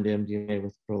 blend MDMA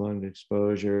with prolonged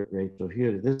exposure. Rachel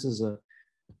Hewitt. This is a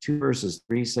 2 versus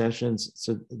 3 sessions.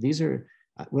 So these are,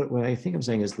 what I think I'm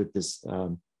saying is that this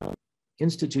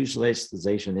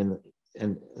institutionalization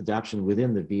and adoption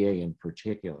within the VA in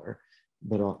particular,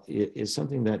 but it is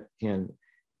something that can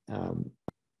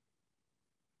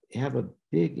have a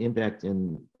big impact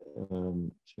in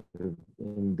sort of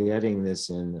embedding this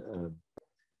in a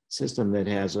system that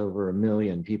has over 1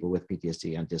 million people with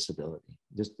PTSD on disability.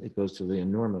 Just it goes to the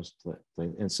enormous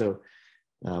thing. And so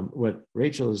what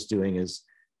Rachel is doing is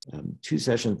 2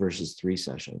 sessions versus 3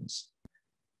 sessions.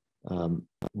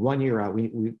 1 year out,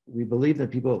 we believe that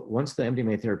people, once the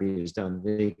MDMA therapy is done,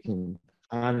 they can,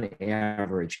 on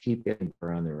average, keep getting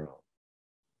better on their own.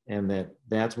 And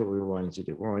that's what we're wanting to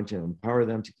do. We're wanting to empower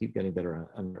them to keep getting better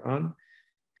on their own.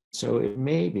 So it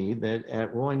may be that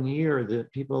at 1 year, the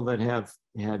people that have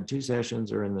had 2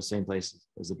 sessions are in the same place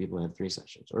as the people who had 3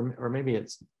 sessions, or maybe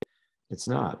it's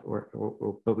not.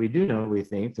 But we do know, we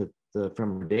think that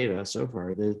from our data so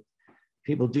far, that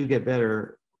people do get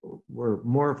better, or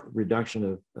more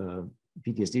reduction of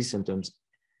PTSD symptoms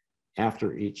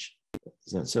after each.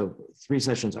 So 3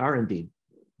 sessions are indeed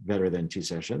better than 2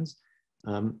 sessions.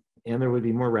 And there would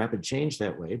be more rapid change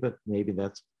that way, but maybe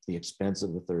that's the expense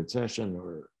of the 3rd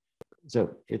session.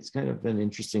 So it's kind of an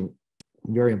interesting,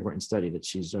 very important study that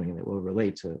she's doing, and that will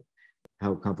relate to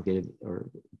how complicated or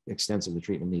extensive the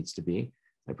treatment needs to be.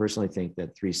 I personally think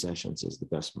that 3 sessions is the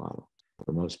best model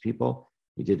for most people.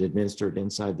 We did administer it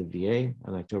inside the VA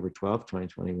on October 12,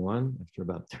 2021, after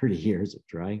about 30 years of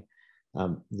trying.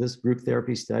 This group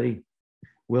therapy study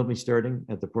will be starting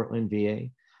at the Portland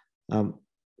VA.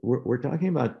 We're talking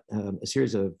about a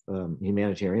series of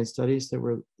humanitarian studies that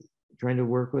we're trying to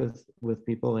work with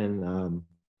people in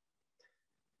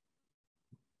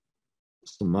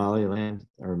Somaliland,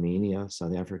 Armenia,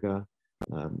 South Africa.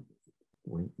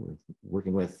 We're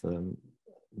working with,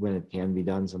 when it can be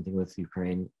done, something with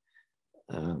Ukraine.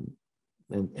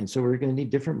 And so we're going to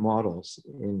need different models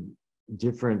in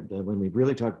different, when we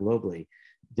really talk globally,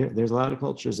 there's a lot of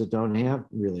cultures that don't have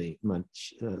really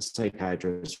much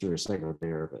psychiatrists or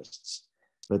psychotherapists,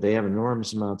 but they have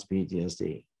enormous amounts of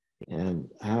PTSD. And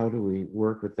how do we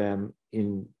work with them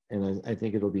and I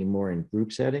think it'll be more in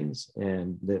group settings,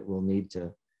 and that we'll need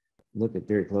to look at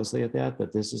very closely at that.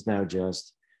 But this is now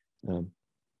just our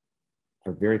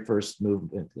very first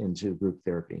movement into group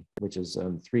therapy, which is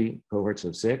 3 cohorts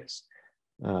of 6.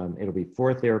 It'll be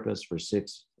 4 therapists for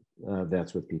 6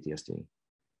 vets with PTSD.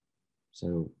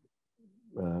 So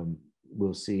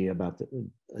we'll see about the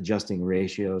adjusting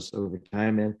ratios over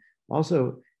time. And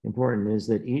also important is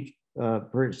that each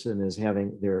person is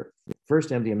having their first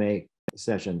MDMA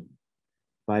session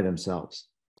by themselves,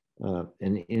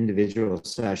 an individual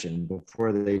session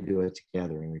before they do it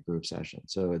together in a group session.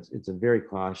 So it's a very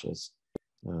cautious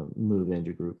move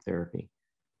into group therapy.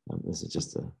 This is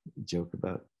just a joke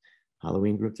about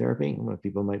Halloween group therapy and what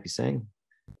people might be saying.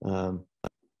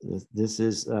 This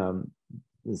is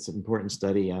this important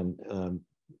study on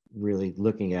really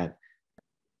looking at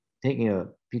taking a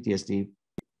PTSD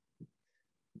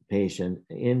patient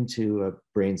into a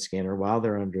brain scanner while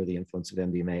they're under the influence of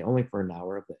MDMA, only for an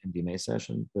hour of the MDMA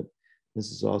session. But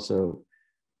this is also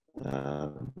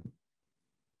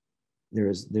there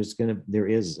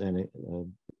is an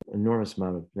enormous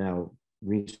amount of now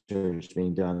research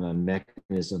being done on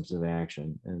mechanisms of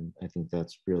action, and I think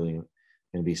that's really going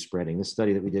to be spreading. The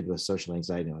study that we did with social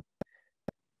anxiety,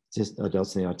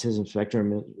 adults in the autism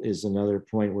spectrum, is another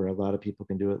point where a lot of people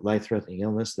can do it. Life-threatening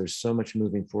illness, there's so much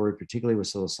moving forward, particularly with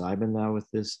psilocybin now with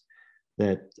this,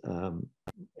 that, and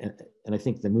I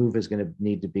think the move is going to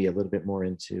need to be a little bit more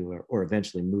into, or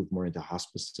eventually move more into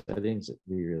hospice settings at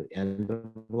the really end of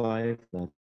life, not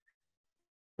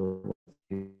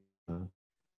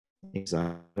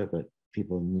anxiety, but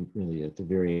people really at the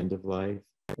very end of life.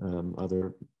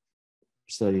 Other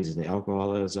studies in the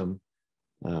alcoholism,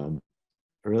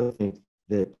 I really think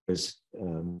that there's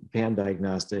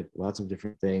pan-diagnostic, lots of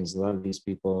different things. A lot of these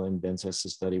people in Ben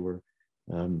Sess's study were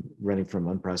running from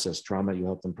unprocessed trauma. You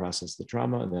help them process the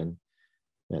trauma, and then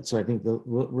that. So I think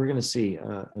we're going to see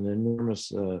an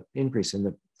enormous increase in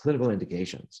the clinical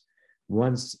indications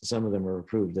once some of them are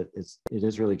approved. That it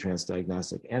is really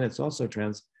transdiagnostic, and it's also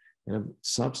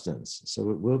substance. So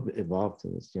it will evolve to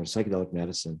this, psychedelic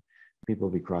medicine. People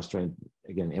will be cross-trained,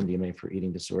 again, MDMA for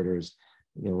eating disorders.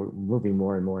 We're moving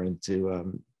more and more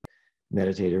into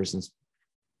meditators and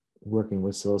working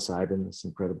with psilocybin. This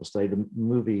incredible study. The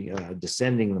movie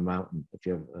Descending the Mountain, if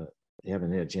you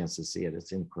haven't had a chance to see it,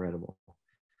 it's incredible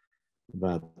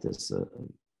about this.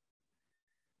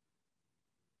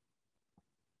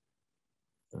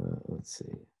 Let's see.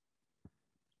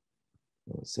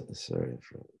 Oh, sorry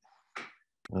for.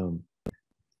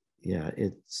 Yeah,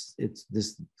 it's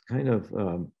this kind of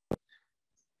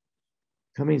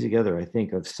coming together, I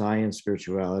think, of science,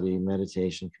 spirituality,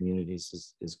 meditation,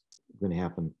 communities is going to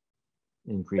happen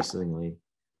increasingly.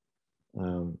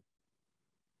 Oh,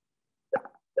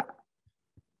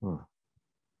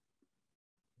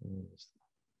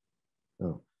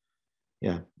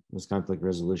 yeah, this conflict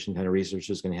resolution kind of research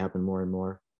is going to happen more and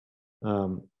more.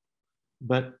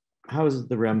 But how is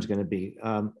the REMS going to be?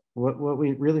 What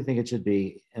we really think it should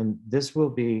be, and this will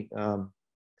be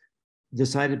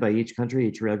decided by each country,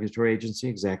 each regulatory agency,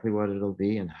 exactly what it'll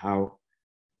be and how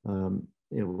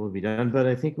it will be done. But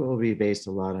I think it will be based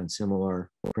a lot on similar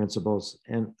principles.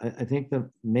 And I think the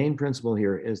main principle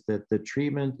here is that the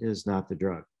treatment is not the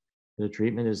drug. The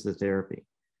treatment is the therapy,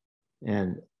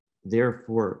 and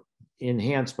therefore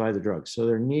enhanced by the drug. So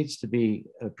there needs to be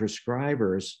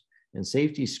prescribers and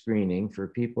safety screening for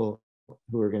people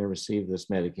who are going to receive this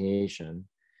medication.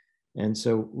 And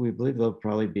so we believe there'll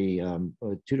probably be a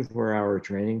 2 to 4 hour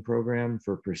training program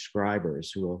for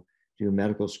prescribers who will do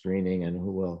medical screening and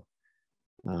who will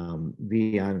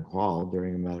be on call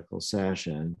during a medical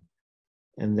session.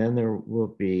 And then there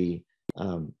will be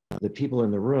the people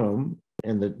in the room,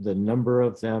 and the number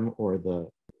of them or the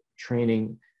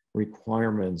training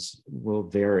requirements will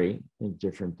vary in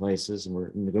different places. And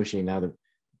we're negotiating now that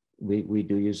we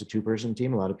do use a 2-person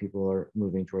team. A lot of people are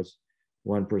moving towards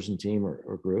 1-person team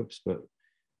or groups, but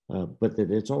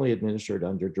that it's only administered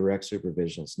under direct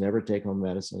supervision. It's never take-home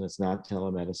medicine. It's not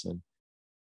telemedicine.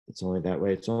 It's only that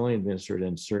way. It's only administered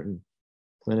in certain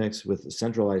clinics with a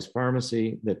centralized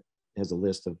pharmacy that has a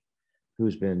list of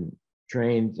who's been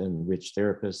trained and which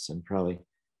therapists, and probably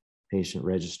patient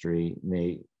registry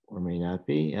may or may not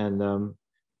be, and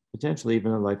potentially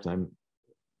even a lifetime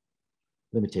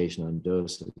limitation on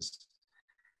doses.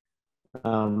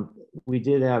 We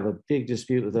did have a big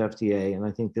dispute with the FDA, and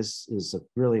I think this is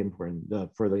really important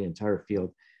for the entire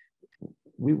field.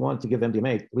 We want to give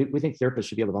MDMA. We think therapists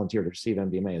should be able to volunteer to receive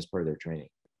MDMA as part of their training,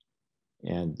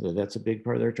 and that's a big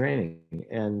part of their training.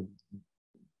 And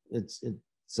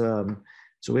so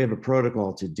we have a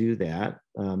protocol to do that.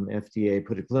 FDA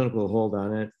put a clinical hold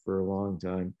on it for a long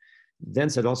time.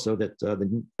 Then said also that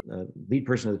the lead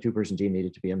person of the 2-person team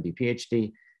needed to be MD,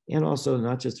 PhD, and also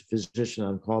not just a physician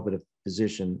on call, but a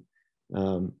physician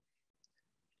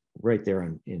right there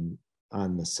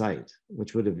on the site,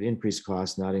 which would have increased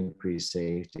costs, not increased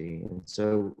safety. And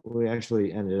so we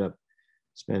actually ended up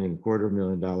spending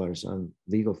 $250,000 on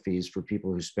legal fees for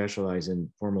people who specialize in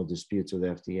formal disputes with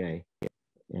FDA.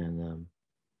 And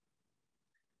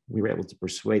we were able to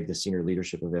persuade the senior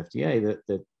leadership of FDA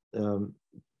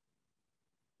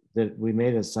that we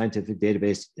made a scientific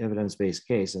database, evidence-based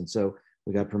case. And so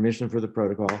we got permission for the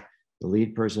protocol. The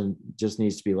lead person just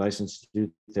needs to be licensed to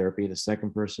do therapy. The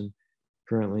second person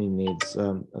currently needs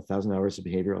 1,000 hours of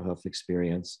behavioral health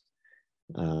experience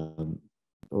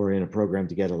or in a program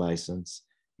to get a license.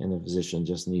 And the physician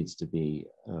just needs to be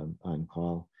on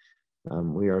call.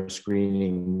 We are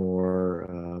screening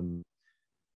more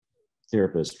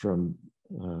therapists from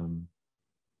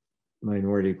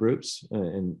minority groups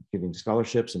and giving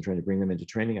scholarships and trying to bring them into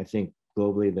training. I think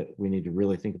globally that we need to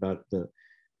really think about the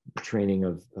training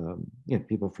of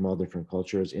people from all different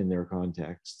cultures in their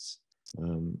contexts,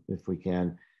 if we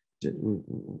can,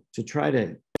 to try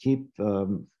to keep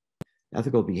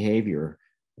ethical behavior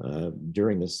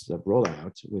during this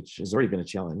rollout, which has already been a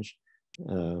challenge,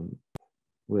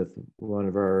 with one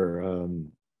of our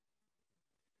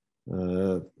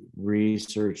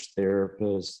research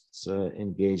therapists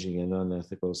engaging in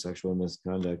unethical sexual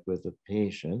misconduct with a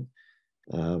patient.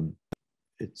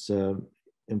 It's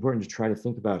important to try to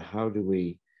think about how do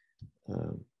we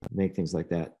make things like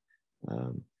that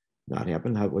not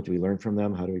happen? What do we learn from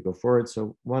them? How do we go forward?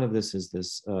 So one of this is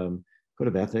this code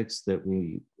of ethics that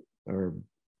we are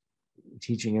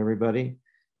teaching everybody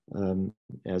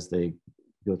as they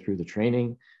go through the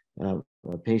training. A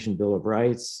patient bill of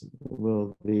rights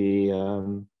will be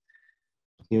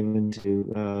given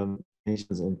to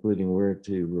patients, including where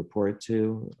to report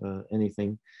to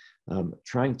anything.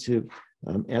 Trying to,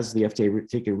 as the FDA,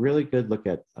 take a really good look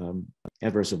at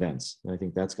adverse events. And I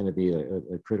think that's going to be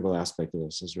a critical aspect of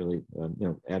this, is really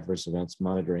adverse events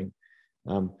monitoring.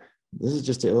 This is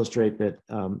just to illustrate that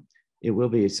it will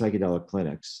be psychedelic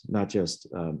clinics, not just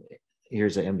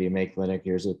here's an MDMA clinic,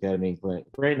 here's a ketamine clinic.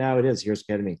 Right now it is, here's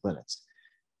ketamine clinics.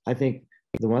 I think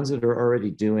the ones that are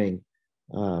already doing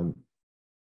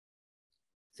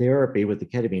therapy with the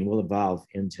ketamine will evolve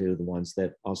into the ones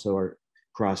that also are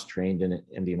cross-trained in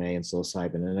MDMA and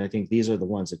psilocybin. And I think these are the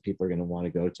ones that people are going to want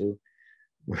to go to,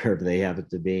 wherever they have it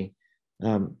to be.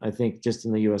 I think just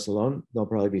in the US alone, there'll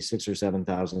probably be 6,000 or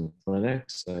 7,000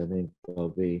 clinics. I think there'll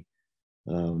be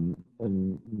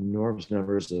enormous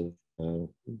numbers of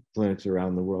clinics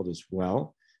around the world as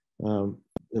well.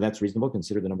 That's reasonable,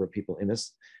 consider the number of people in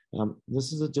this.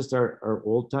 This is just our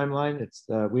old timeline. It's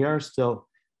we are still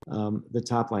the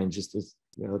top line, just as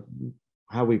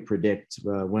how we predict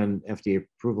when FDA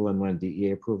approval and when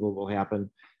DEA approval will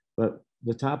happen. But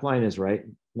the top line is right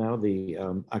now, the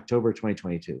October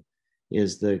 2022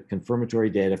 is the confirmatory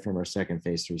data from our second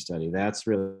phase 3 study. That's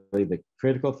really the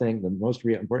critical thing. The most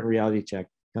important reality check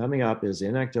coming up is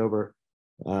in October,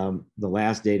 the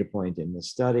last data point in the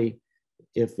study.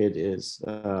 If it is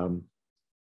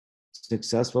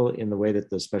successful in the way that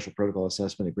the special protocol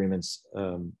assessment agreements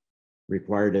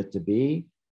required it to be,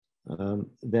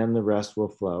 then the rest will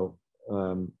flow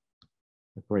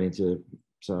according to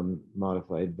some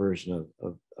modified version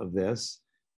of this.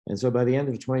 And so by the end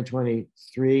of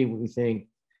 2023, we think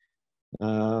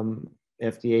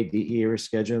FDA, DEA are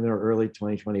scheduling their early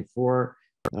 2024.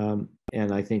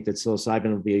 And I think that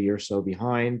psilocybin will be a year or so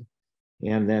behind.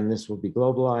 And then this will be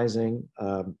globalizing.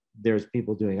 There's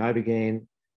people doing ibogaine.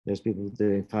 There's people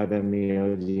doing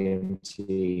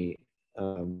 5-MeO-DMT.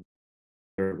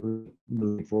 They're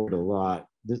moving forward a lot.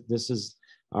 This is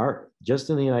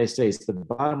just in the United States, the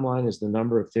bottom line is the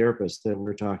number of therapists that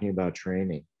we're talking about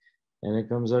training. And it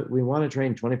comes up, we want to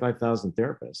train 25,000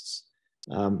 therapists.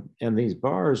 And these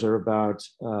bars are about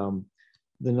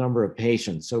the number of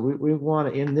patients. So we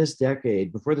want to, in this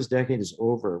decade, before this decade is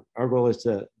over, our goal is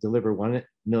to deliver 1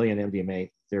 million MDMA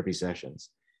therapy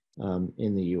sessions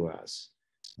in the US.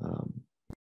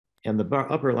 And the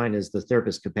upper line is the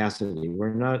therapist capacity.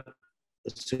 We're not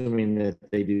assuming that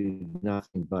they do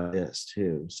nothing but this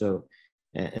too. So,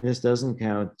 and this doesn't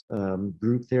count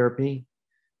group therapy,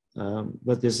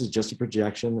 but this is just a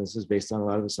projection. This is based on a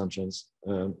lot of assumptions,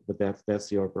 but that's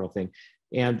the overall thing.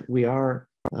 And we are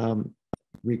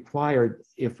required,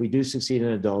 if we do succeed in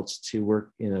adults, to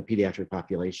work in a pediatric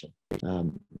population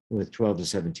with 12 to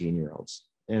 17-year-olds.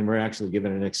 And we're actually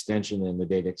given an extension in the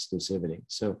data exclusivity.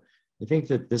 So I think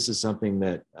that this is something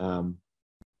that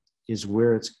is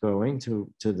where it's going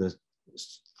to the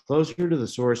closer to the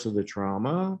source of the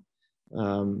trauma.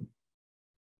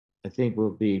 I think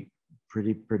will be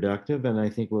pretty productive, and I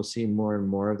think we'll see more and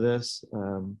more of this.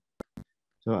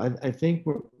 So I think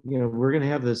we're going to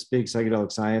have this big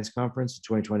psychedelic science conference in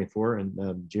 2024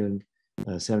 in June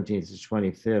 17th to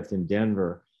 25th in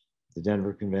Denver. the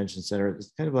Denver Convention Center.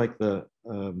 It's kind of like the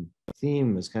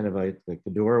theme is kind of like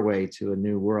the doorway to a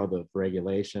new world of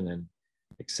regulation and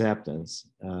acceptance.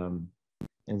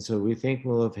 And so we think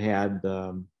we'll have had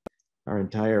our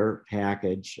entire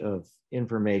package of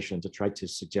information to try to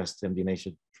suggest MDMA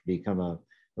should become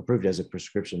approved as a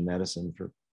prescription medicine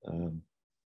for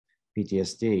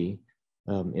PTSD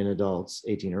in adults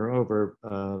 18 or over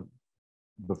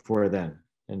before then.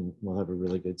 And we'll have a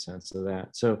really good sense of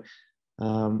that. So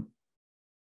I'll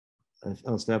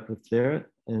stop with there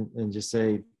and just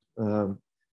say, I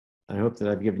hope that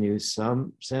I've given you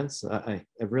some sense. I've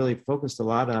really focused a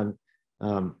lot on,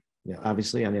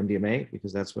 obviously on MDMA,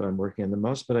 because that's what I'm working on the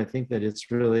most, but I think that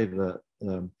it's really the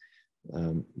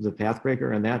path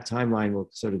breaker, and that timeline will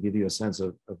sort of give you a sense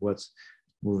of what's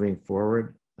moving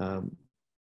forward.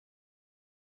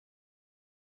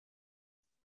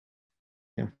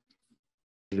 Yeah,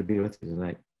 to be with you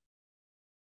tonight.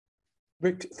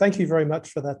 Rick, thank you very much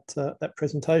for that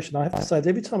presentation. I have to say that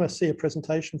every time I see a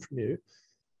presentation from you,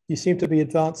 you seem to be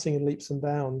advancing in leaps and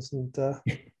bounds, and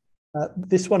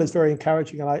this one is very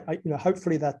encouraging. And I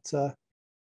hopefully that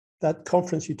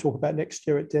conference you talk about next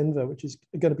year at Denver, which is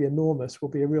going to be enormous, will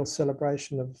be a real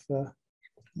celebration of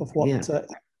what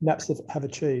NAPS have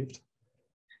achieved.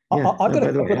 Yeah. By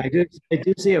the way, I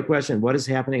do see a question. What is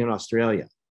happening in Australia?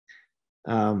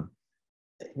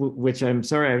 Which I'm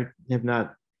sorry I have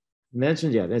not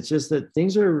mentioned yet. It's just that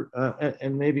things are,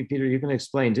 and maybe Peter, you can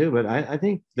explain too, but I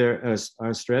think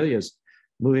Australia is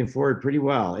moving forward pretty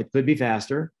well. It could be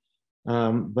faster,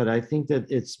 but I think that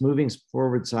it's moving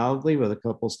forward solidly with a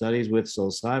couple studies with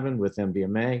psilocybin, with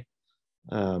MDMA,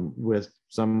 with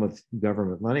some with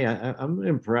government money. I'm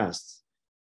impressed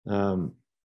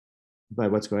by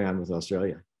what's going on with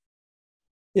Australia.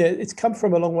 Yeah, it's come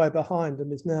from a long way behind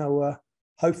and is now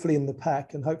hopefully in the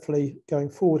pack, and hopefully going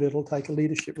forward it'll take a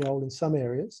leadership role in some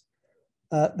areas.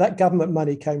 That government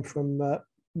money came from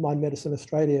Mind Medicine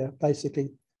Australia,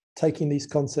 basically taking these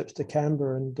concepts to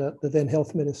Canberra, and the then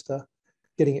health minister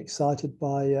getting excited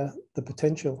by the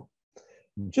potential.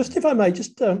 Just if I may,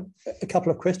 just a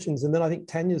couple of questions, and then I think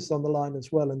Tanya's on the line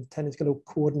as well, and Tanya's going to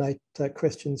coordinate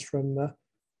questions from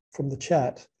the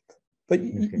chat. But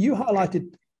okay. You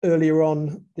highlighted earlier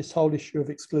on this whole issue of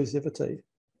exclusivity.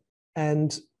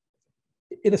 And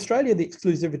in Australia, the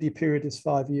exclusivity period is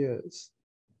 5 years.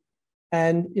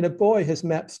 And, boy, has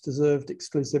MAPS deserved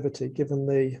exclusivity, given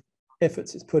the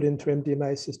efforts it's put into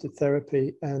MDMA-assisted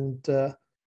therapy and the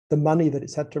money that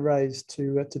it's had to raise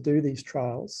to do these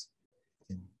trials.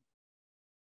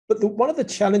 But one of the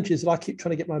challenges that I keep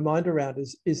trying to get my mind around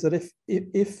is that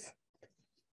if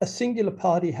a singular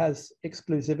party has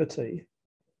exclusivity,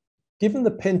 given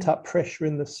the pent-up pressure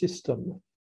in the system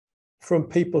from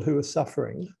people who are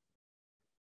suffering,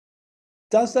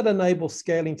 does that enable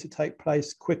scaling to take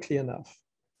place quickly enough?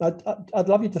 I'd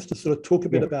love you just to sort of talk a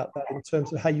bit about that in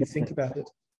terms of how you think about it.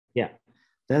 Yeah,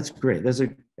 that's great. That's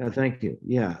thank you.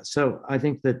 Yeah, so I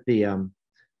think that the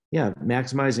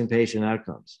maximizing patient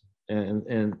outcomes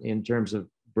and in terms of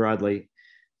broadly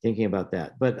thinking about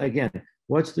that. But again,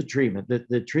 what's the treatment?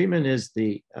 The treatment is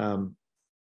the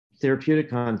therapeutic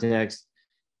context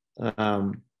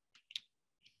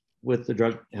with the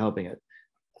drug helping it.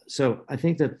 So I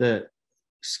think that the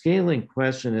scaling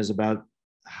question is about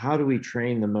how do we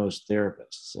train the most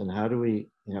therapists, and how do we,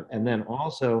 and then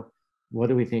also what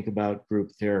do we think about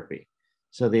group therapy?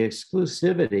 So the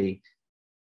exclusivity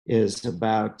is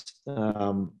about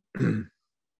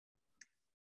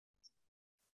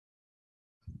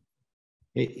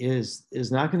it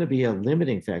is not going to be a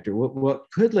limiting factor. What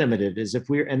could limit it is if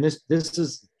we're, and this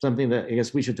is something that I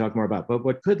guess we should talk more about, but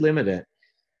what could limit it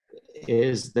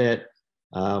is that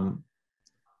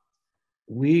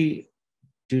we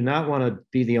do not want to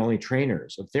be the only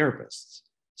trainers of therapists.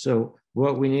 So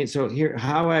what we need, so here,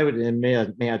 how I would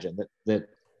imagine that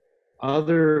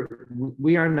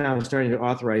we are now starting to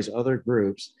authorize other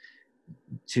groups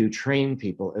to train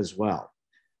people as well.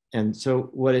 And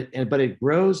so but it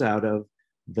grows out of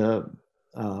the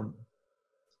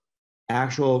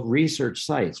actual research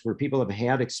sites where people have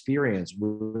had experience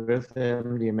with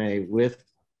MDMA, with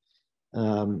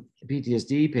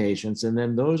PTSD patients, and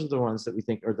then those are the ones that we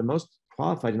think are the most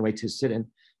qualified in a way to sit and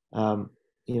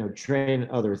train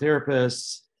other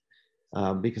therapists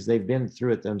because they've been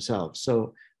through it themselves.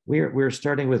 So we're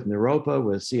starting with Naropa,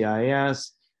 with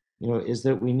CIS, is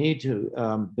that we need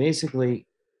to basically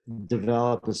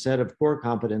develop a set of core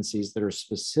competencies that are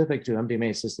specific to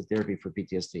MDMA-assisted therapy for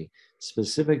PTSD,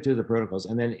 specific to the protocols,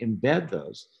 and then embed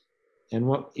those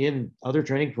in other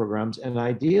training programs, and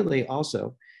ideally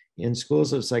also in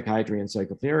schools of psychiatry and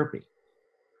psychotherapy.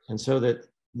 And so that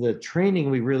the training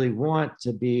we really want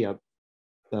to be a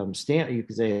you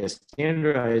could say a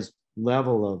standardized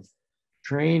level of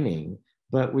training,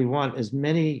 but we want as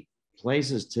many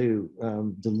places to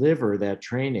deliver that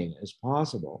training as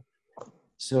possible.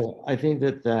 So I think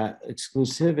that that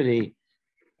exclusivity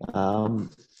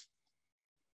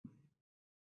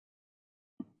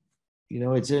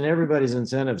it's in everybody's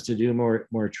incentives to do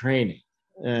more training.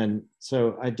 And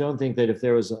so I don't think that if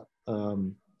there was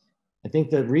I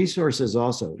think that resources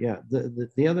also,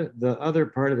 the other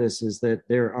part of this is that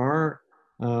there are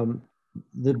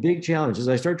the big challenge, as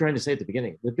I started trying to say at the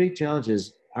beginning, the big challenge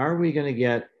is, are we going to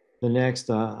get the next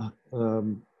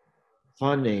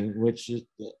funding, which is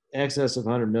excess of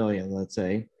 100 million, let's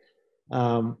say,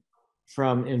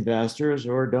 from investors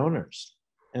or donors?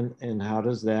 And how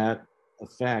does that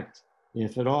affect,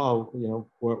 if at all,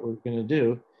 what we're going to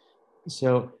do?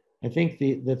 So I think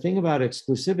the thing about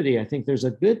exclusivity, I think there's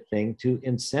a good thing to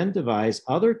incentivize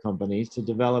other companies to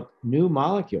develop new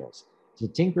molecules, to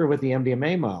tinker with the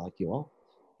MDMA molecule,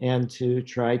 and to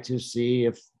try to see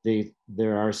if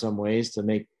there are some ways to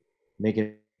make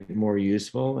it more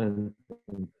useful, and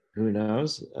who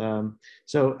knows.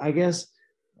 So I guess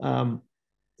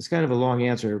it's kind of a long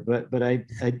answer, but I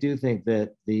do think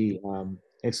that the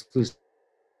exclusive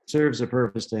serves a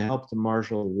purpose to help to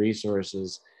marshal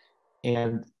resources,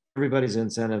 and everybody's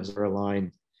incentives are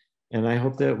aligned. And I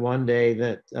hope that one day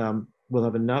that we'll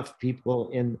have enough people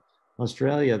in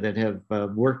Australia that have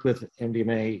worked with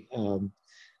MDMA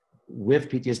with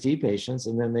PTSD patients,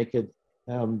 and then they could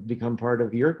become part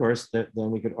of your course, that then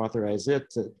we could authorize it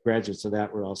to graduates, so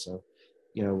that we're also,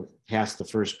 past the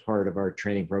first part of our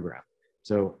training program.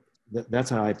 So that's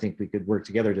how I think we could work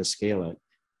together to scale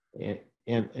it.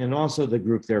 And also the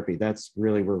group therapy, that's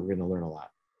really where we're going to learn a lot.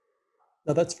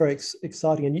 Now that's very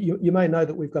exciting. And you may know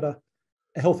that we've got a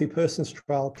healthy persons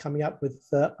trial coming up with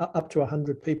up to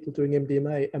 100 people doing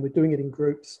MDMA, and we're doing it in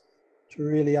groups to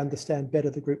really understand better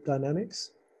the group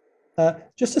dynamics.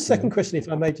 Just a second question, if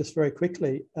I may, just very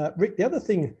quickly. Rick, the other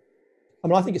thing,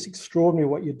 I think it's extraordinary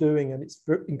what you're doing, and it's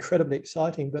incredibly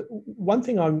exciting, but one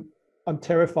thing I'm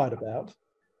terrified about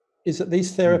is that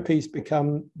these therapies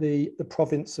become the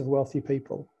province of wealthy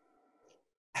people.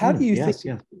 How do you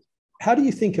think? How do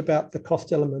you think about the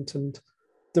cost element and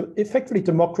effectively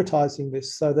democratizing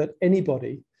this so that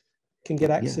anybody can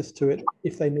get access to it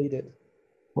if they need it?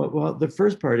 Well, the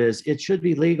first part is it should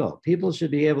be legal. People should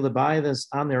be able to buy this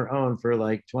on their own for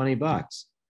like $20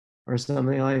 or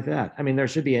something like that. I mean, there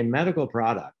should be a medical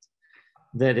product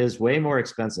that is way more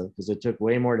expensive because it took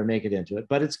way more to make it into it,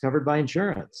 but it's covered by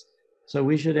insurance. So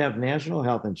we should have national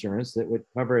health insurance that would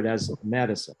cover it as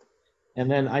medicine. And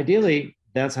then ideally,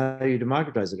 that's how you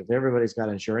democratize it. If everybody's got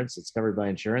insurance, it's covered by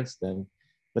insurance, then,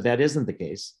 but that isn't the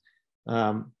case.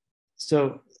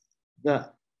 So the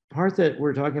part that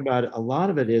we're talking about, a lot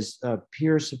of it is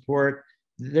peer support.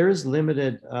 There is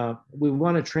limited, we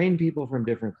want to train people from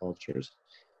different cultures.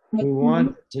 We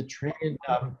want to train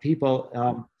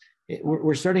people.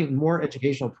 We're starting more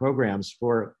educational programs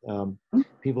for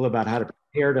people about how to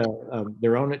prepare to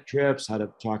their own trips, how to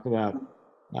talk about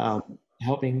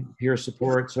helping peer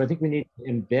support. So I think we need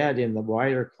to embed in the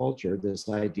wider culture this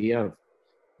idea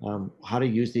of how to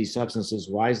use these substances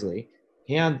wisely.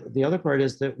 And the other part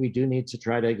is that we do need to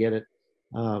try to get it,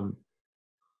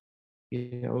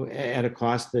 at a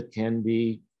cost that can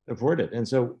be afforded. And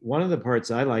so one of the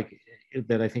parts I like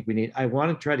that I think we need, I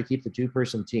want to try to keep the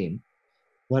 2-person team,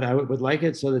 but I would like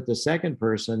it so that the second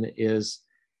person is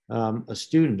a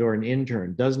student or an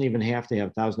intern, doesn't even have to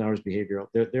have 1,000 hours behavioral.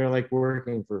 They're like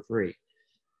working for free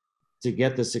to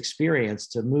get this experience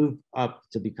to move up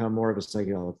to become more of a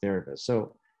psychedelic therapist.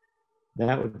 So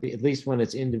that would be, at least when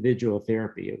it's individual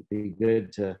therapy, it would be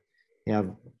good to have,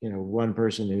 one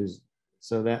person who's,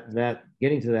 so that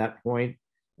getting to that point,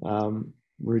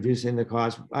 reducing the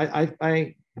cost.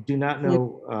 I do not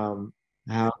know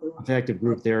how effective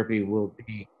group therapy will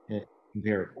be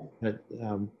compared, but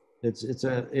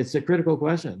it's a critical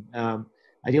question.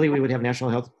 Ideally, we would have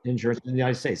national health insurance in the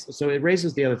United States. So it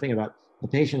raises the other thing about the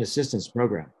patient assistance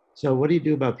program. So what do you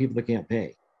do about people that can't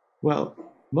pay? Well,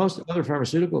 most other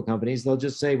pharmaceutical companies, they'll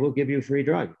just say, we'll give you a free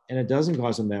drug, and it doesn't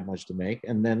cost them that much to make,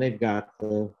 and then they've got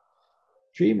the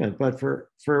treatment. But for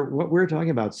what we're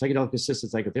talking about, psychedelic-assisted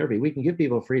psychotherapy, we can give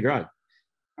people a free drug,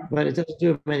 but it doesn't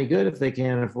do them any good if they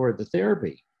can't afford the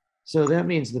therapy. So that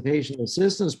means the patient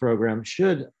assistance program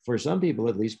should, for some people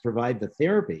at least, provide the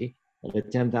therapy at a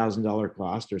 $10,000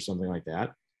 cost or something like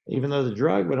that, even though the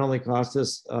drug would only cost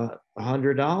us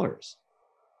 $100.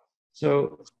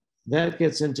 So that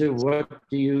gets into, what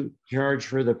do you charge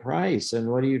for the price, and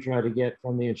what do you try to get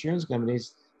from the insurance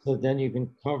companies So then you can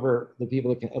cover the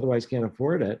people that otherwise can't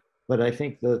afford it. But I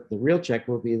think the real check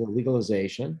will be the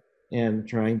legalization, and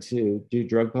trying to do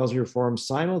drug policy reform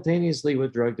simultaneously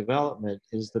with drug development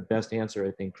is the best answer,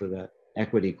 I think, for that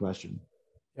equity question.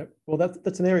 Yep. Well,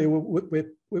 that's an area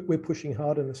we're pushing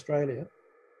hard in Australia.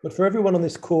 But for everyone on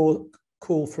this call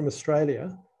from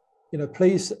Australia,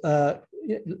 please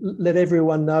let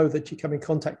everyone know that you come in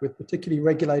contact with, particularly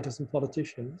regulators and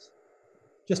politicians,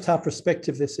 just how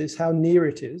prospective this is, how near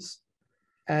it is,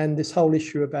 and this whole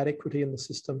issue about equity in the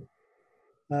system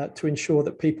to ensure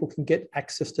that people can get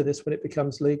access to this when it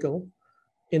becomes legal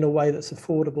in a way that's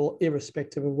affordable,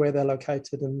 irrespective of where they're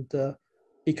located and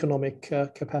economic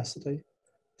capacity.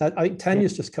 I think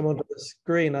Tanya's just come onto the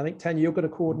screen. I think, Tanya, you're going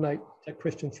to coordinate that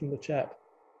question from the chat.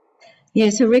 Yeah,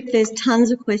 so Rick, there's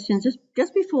tons of questions.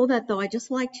 Just before that, though, I'd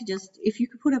just like to if you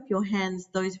could put up your hands,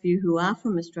 those of you who are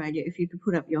from Australia, if you could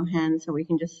put up your hands so we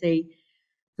can just see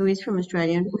who is from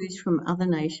Australia and who's from other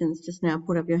nations. Just now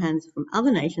put up your hands from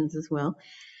other nations as well.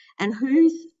 And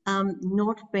who's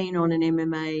not been on an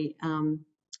MMA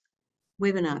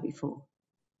webinar before?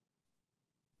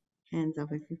 Hands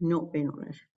up if you've not been on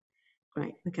it.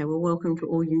 Great. Okay, well, welcome to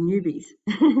all you newbies.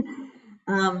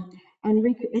 And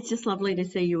Rick, it's just lovely to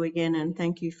see you again, and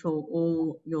thank you for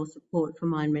all your support for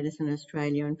Mind Medicine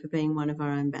Australia and for being one of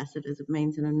our ambassadors. It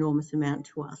means an enormous amount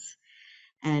to us,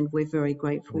 and we're very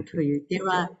grateful to you. There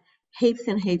are heaps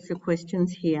and heaps of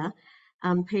questions here.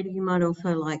 Peter, you might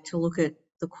also like to look at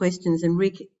the questions, and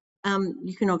Rick,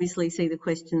 you can obviously see the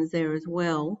questions there as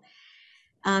well.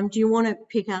 Do you want to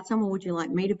pick out some, or would you like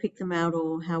me to pick them out,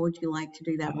 or how would you like to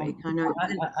do that, Rick? I know.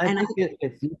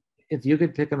 If you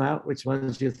could pick them out, which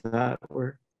ones you thought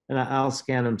were, and I'll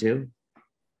scan them too.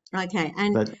 Okay,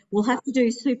 and we'll have to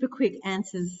do super quick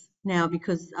answers now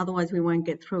because otherwise we won't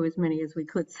get through as many as we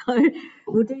could. So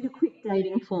we'll do the quick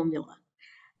dating formula.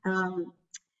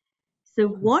 So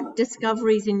what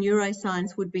discoveries in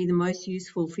neuroscience would be the most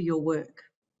useful for your work?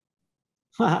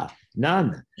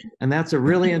 None. And that's a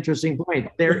really interesting point.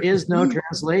 There is no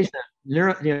translation.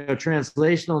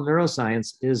 Translational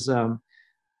neuroscience is,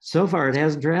 so far it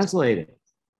hasn't translated.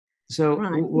 So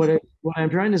what I'm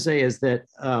trying to say is that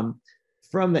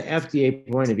from the FDA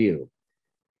point of view,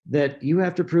 that you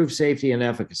have to prove safety and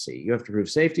efficacy. You have to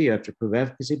prove safety, you have to prove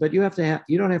efficacy, but you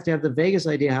don't have to have the vaguest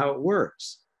idea how it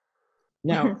works.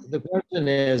 Now, the question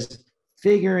is,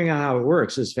 figuring out how it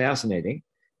works is fascinating,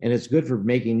 and it's good for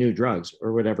making new drugs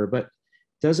or whatever, but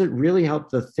does it really help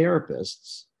the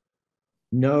therapists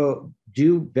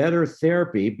do better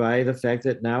therapy by the fact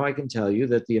that now I can tell you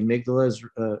that the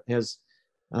amygdala has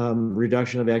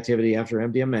reduction of activity after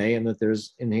MDMA, and that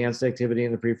there's enhanced activity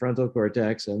in the prefrontal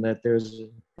cortex, and that there's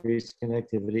increased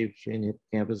connectivity between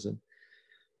hippocampus and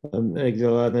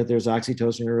amygdala, and that there's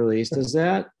oxytocin release. Does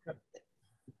that,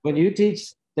 when you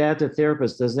teach that to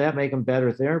therapists, does that make them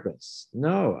better therapists?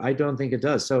 No, I don't think it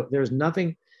does. So there's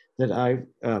nothing that I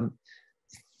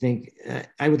think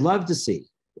I would love to see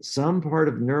some part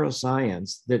of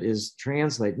neuroscience that is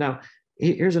translated. Now,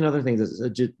 here's another thing that's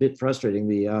a bit frustrating.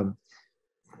 The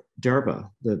DARPA,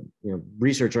 the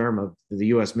research arm of the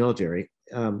U.S. military,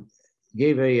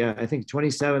 gave I think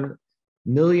 $27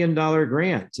 million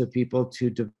grant to people to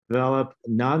develop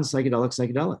non-psychedelic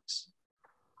psychedelics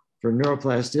for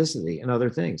neuroplasticity and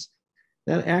other things.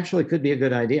 That actually could be a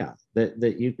good idea,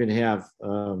 that you could have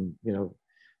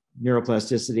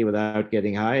neuroplasticity without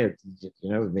getting high,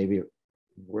 maybe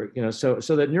work, so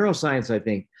that neuroscience, I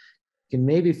think, can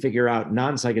maybe figure out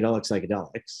non-psychedelic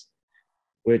psychedelics,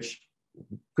 which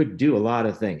could do a lot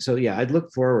of things. So yeah, I'd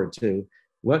look forward to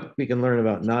what we can learn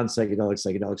about non-psychedelic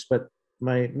psychedelics, but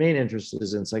my main interest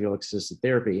is in psychedelic-assisted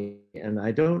therapy, and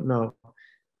I don't know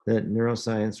that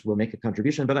neuroscience will make a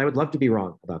contribution, but I would love to be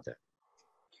wrong about that.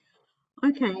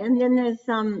 Okay, and then there's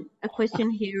a question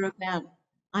here about,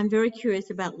 I'm very curious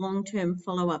about long-term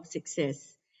follow-up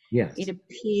success. Yes. It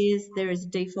appears there is a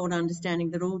default understanding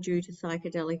that all due to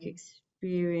psychedelic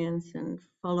experience and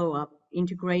follow-up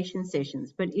integration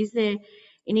sessions, but is there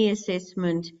any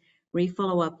assessment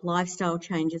re-follow-up lifestyle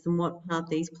changes and what part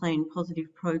these play in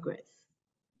positive progress?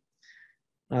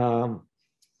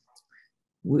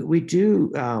 We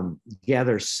do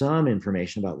gather some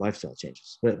information about lifestyle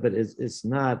changes, but it's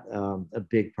not a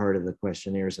big part of the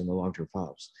questionnaires and the long-term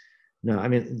follow-ups. No, I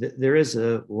mean, there is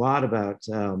a lot about,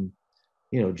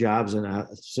 jobs and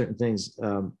certain things,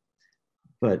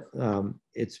 but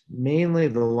it's mainly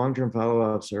the long-term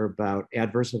follow-ups are about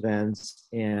adverse events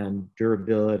and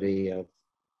durability of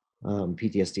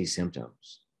PTSD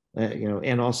symptoms,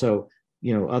 and also,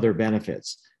 other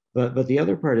benefits. But the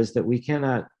other part is that we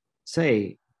cannot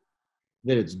say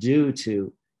that it's due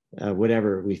to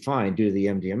whatever we find due to the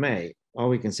MDMA. all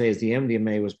we can say is the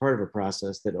MDMA was part of a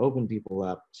process that opened people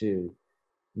up to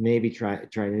maybe try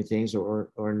new things or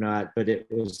not, but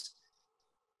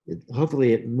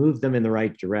hopefully it moved them in the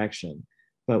right direction.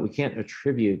 But we can't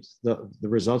attribute the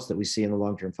results that we see in the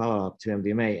long-term follow-up to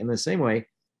MDMA. In the same way,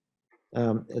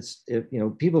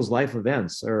 people's life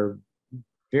events are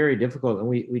very difficult, and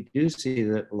we do see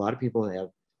that a lot of people have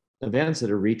events that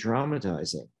are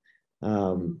re-traumatizing,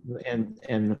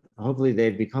 and hopefully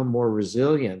they've become more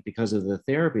resilient because of the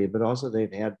therapy, but also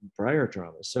they've had prior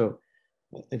traumas. So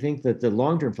I think that the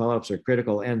long-term follow-ups are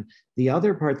critical. And the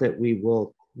other part that we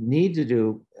will need to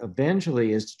do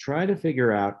eventually is to try to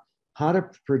figure out how to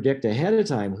predict ahead of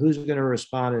time who's going to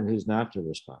respond and who's not to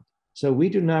respond. So we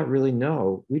do not really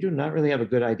know, we do not really have a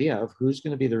good idea of who's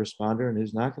going to be the responder and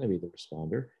who's not going to be the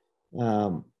responder.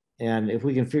 And if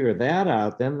we can figure that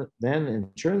out, then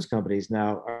insurance companies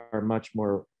now are much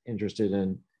more interested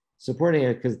in supporting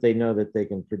it because they know that they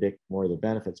can predict more of the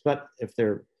benefits. But if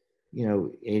they're,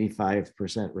 85%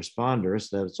 responders,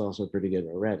 that's also pretty good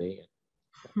already.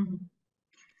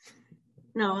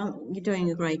 No, you're doing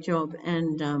a great job.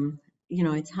 And,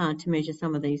 it's hard to measure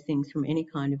some of these things from any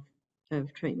kind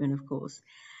of treatment, of course,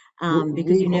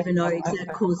 because you never know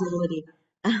exact causality.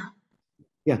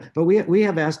 Yeah, but we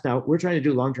have asked now, we're trying to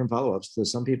do long-term follow-ups to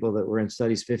some people that were in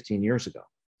studies 15 years ago.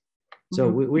 So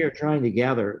we are trying to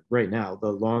gather right now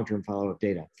the long-term follow-up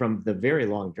data from the very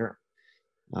long term.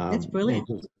 That's brilliant.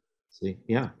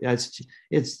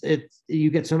 It's you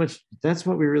get so much. That's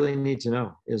what we really need to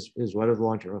know is what are the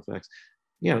long-term effects.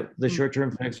 The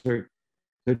short-term effects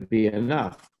could be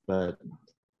enough, but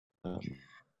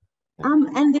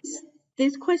and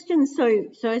there's questions.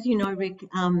 So as you know, Rick,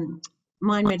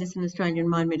 Mind Medicine Australia and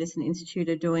Mind Medicine Institute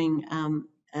are doing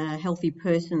a healthy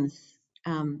persons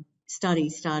study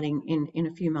starting in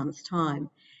a few months' time,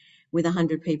 with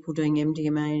 100 people doing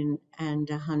MDMA and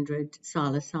 100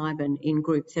 psilocybin in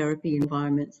group therapy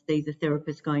environments. These are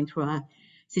therapists going through our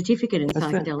certificate in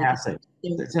psychedelic.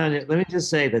 Tanya, let me just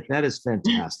say that is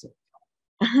fantastic.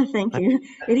 Thank you.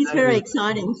 It is very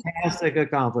exciting. Fantastic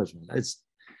accomplishment. It's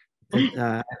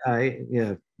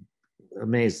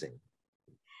amazing.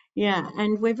 Yeah,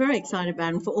 and we're very excited about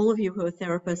it. And for all of you who are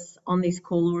therapists on this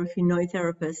call, or if you know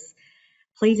therapists,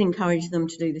 please encourage them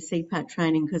to do the CPAT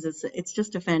training, because it's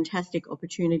just a fantastic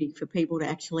opportunity for people to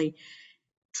actually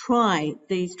try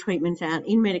these treatments out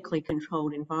in medically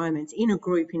controlled environments, in a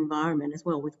group environment as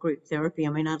well, with group therapy. I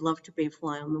mean, I'd love to be a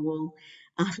fly on the wall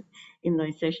in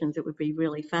those sessions. It would be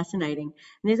really fascinating.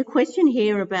 And there's a question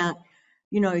here about,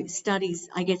 studies,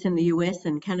 I guess, in the US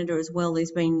and Canada as well.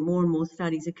 There's been more and more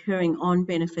studies occurring on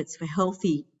benefits for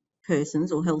healthy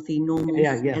persons, or healthy normals,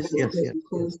 as this person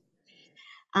calls.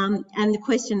 And the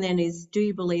question then is, do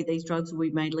you believe these drugs will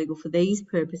be made legal for these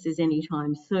purposes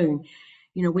anytime soon?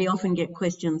 We often get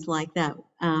questions like that.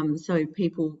 So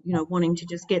people, wanting to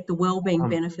just get the well-being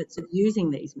benefits of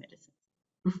using these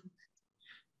medicines.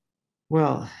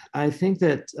 Well, I think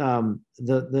that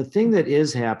the thing that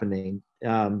is happening,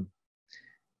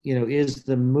 is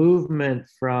the movement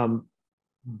from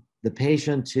the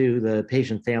patient to the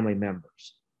patient family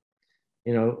members.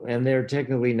 And they're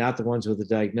technically not the ones with the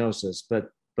diagnosis, but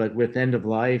with end of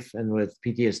life and with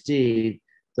PTSD,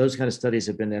 those kind of studies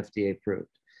have been FDA approved.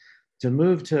 To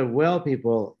move to well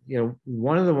people,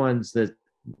 one of the ones that,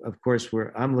 of course,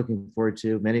 I'm looking forward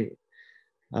to, many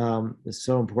is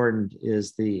so important,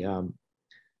 is the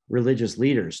religious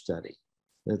leaders study.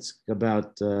 That's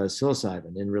about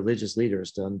psilocybin in religious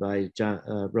leaders, done by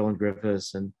Roland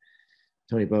Griffiths and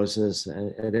Tony Bosis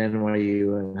at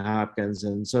NYU and Hopkins.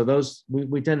 And so those,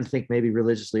 we tend to think maybe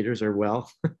religious leaders are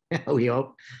well, we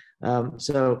hope.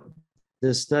 So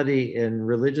this study in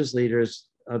religious leaders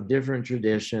of different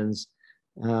traditions,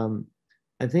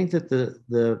 I think that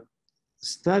the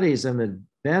studies and the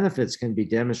benefits can be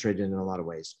demonstrated in a lot of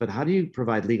ways, but how do you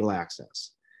provide legal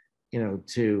access, to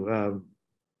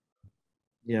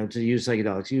use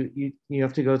psychedelics? You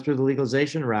have to go through the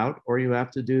legalization route, or you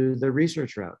have to do the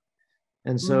research route.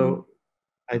 And so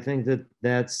I think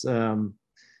that's, or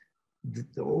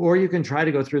you can try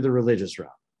to go through the religious route,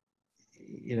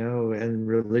 and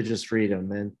religious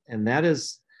freedom. And that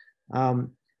is,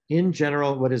 in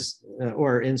general, what is,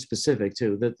 or in specific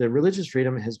too, that the religious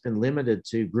freedom has been limited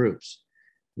to groups.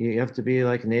 You have to be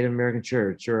like a Native American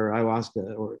church or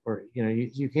ayahuasca, or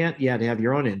you can't yet have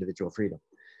your own individual freedom.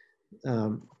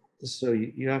 So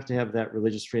you have to have that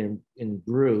religious freedom in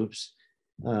groups.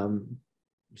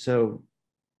 So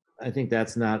I think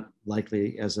that's not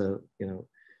likely as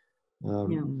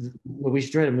we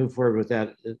should try to move forward with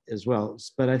that as well.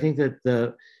 But I think that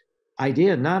the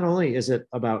idea, not only is it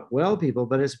about well people,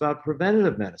 but it's about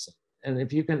preventative medicine. And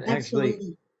if you can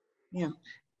actually Yeah.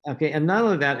 Okay, and not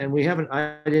only that, and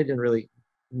I didn't really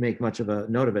make much of a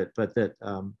note of it, but that,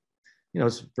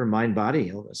 it's for mind-body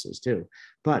illnesses too.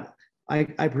 But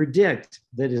I predict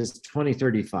that it's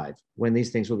 2035 when these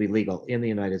things will be legal in the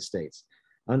United States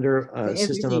under a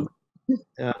system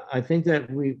of, I think that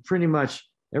we pretty much,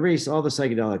 all the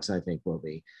psychedelics I think will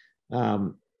be.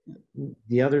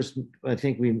 The others, I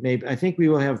think we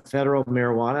will have federal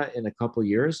marijuana in a couple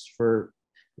years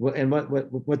and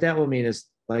what that will mean is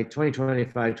like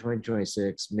 2025,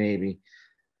 2026, maybe.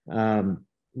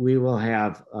 We will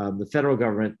have the federal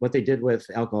government, what they did with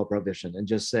alcohol prohibition, and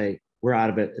just say, we're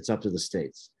out of it, it's up to the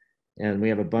states. And we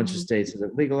have a bunch of states that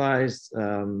have legalized.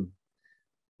 I'm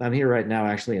here right now,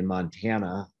 actually in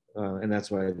Montana, and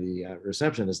that's why the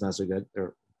reception is not so good,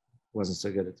 or wasn't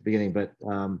so good at the beginning, but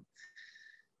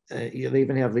they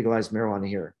even have legalized marijuana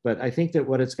here. But I think that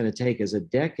what it's going to take is a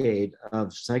decade of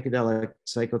psychedelic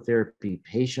psychotherapy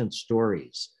patient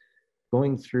stories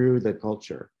going through the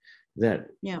culture. And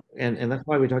that's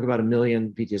why we talk about 1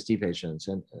 million PTSD patients.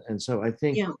 And so I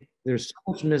think there's so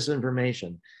much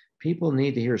misinformation. People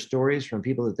need to hear stories from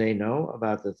people that they know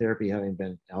about the therapy having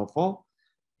been helpful,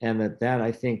 and that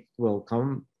I think will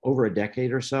come over a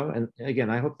decade or so. And again,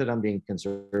 I hope that I'm being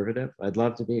conservative. I'd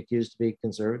love to be accused to be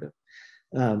conservative.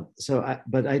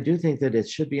 But I do think that it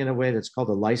should be in a way that's called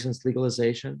a licensed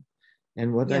legalization.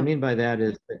 And what I mean by that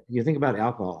is, that you think about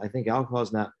alcohol. I think alcohol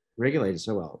is not regulated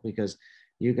so well, because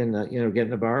you can, get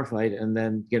in a bar fight and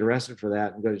then get arrested for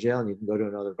that and go to jail, and you can go to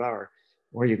another bar,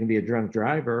 or you can be a drunk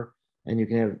driver and you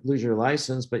can lose your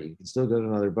license, but you can still go to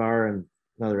another bar and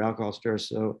another alcohol store.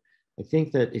 So I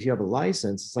think that if you have a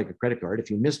license, it's like a credit card.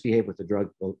 If you misbehave with the drug,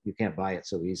 well, you can't buy it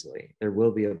so easily. There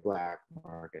will be a black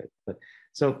market. But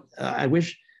so I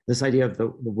wish this idea of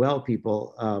the well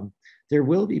people, there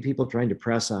will be people trying to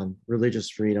press on religious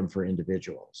freedom for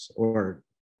individuals, or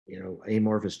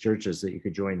amorphous churches that you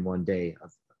could join one day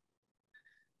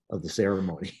of the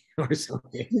ceremony or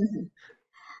something.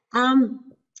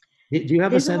 Do you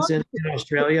have a sense in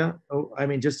Australia? Oh, I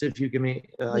mean, just if you give me,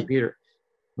 Peter,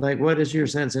 like, what is your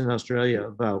sense in Australia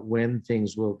about when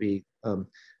things will be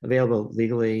available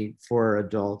legally for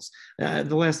adults?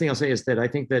 The last thing I'll say is that I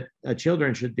think that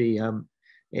children should be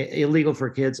illegal for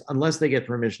kids unless they get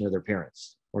permission of their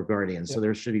parents or guardians. So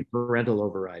there should be parental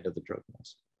override of the drug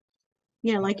laws.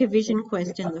 Yeah, like a vision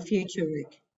quest in the future,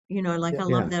 Rick. I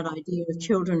love that idea of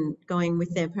children going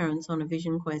with their parents on a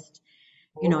vision quest.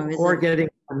 Or getting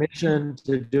permission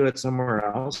to do it somewhere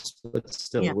else, but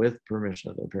still with permission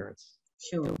of their parents.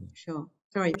 Sure.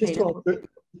 Sorry, just Peter. to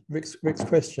answer Rick's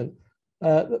question,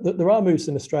 there are moves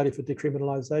in Australia for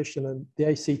decriminalisation, and the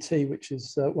ACT, which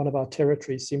is one of our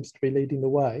territories, seems to be leading the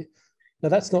way. Now,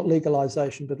 that's not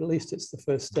legalisation, but at least it's the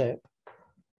first step.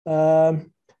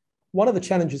 One of the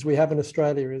challenges we have in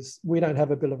Australia is we don't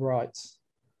have a Bill of Rights.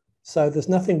 So there's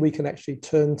nothing we can actually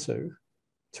turn to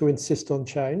insist on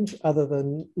change other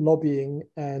than lobbying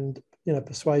and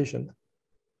persuasion.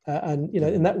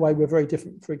 In that way, we're very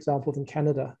different, for example, than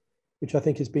Canada, which I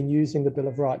think has been using the Bill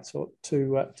of Rights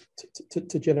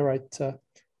to generate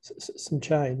some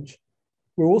change.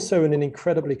 We're also in an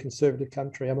incredibly conservative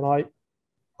country. I mean,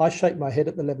 I shake my head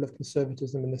at the level of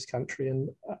conservatism in this country, and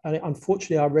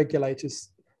unfortunately, our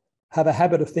regulators have a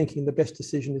habit of thinking the best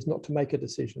decision is not to make a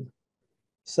decision.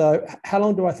 So how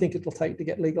long do I think it'll take to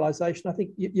get legalization? I think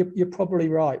you're probably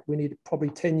right. We need probably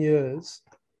 10 years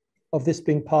of this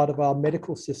being part of our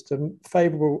medical system,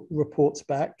 favorable reports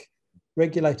back,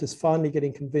 regulators finally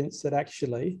getting convinced that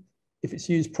actually, if it's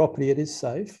used properly, it is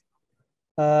safe.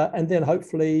 And then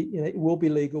hopefully, it will be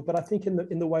legal. But I think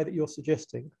in the way that you're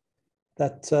suggesting,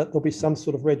 that there'll be some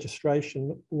sort of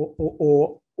registration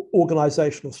or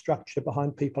organizational structure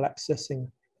behind people accessing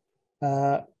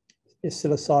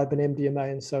psilocybin,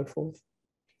 MDMA, and so forth.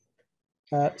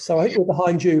 So I think we're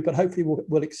behind you, but hopefully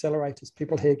we'll accelerate as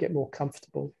people here get more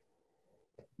comfortable.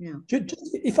 Yeah. Just,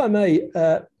 if I may,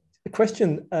 a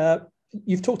question.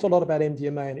 You've talked a lot about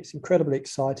MDMA, and it's incredibly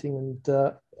exciting,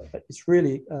 and it's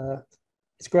really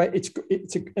it's great.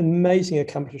 It's an amazing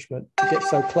accomplishment to get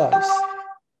so close.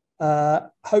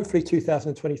 Hopefully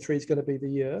 2023 is going to be the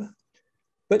year.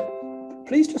 But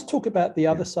please just talk about the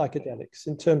other psychedelics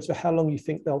in terms of how long you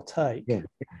think they'll take to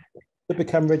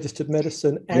become registered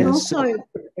medicine. And also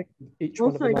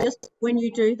just when you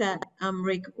do that,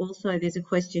 Rick, also there's a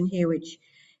question here which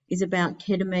is about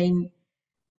ketamine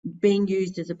being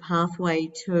used as a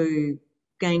pathway to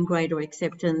gain greater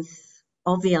acceptance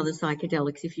of the other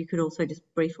psychedelics. If you could also just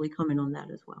briefly comment on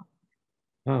that as well.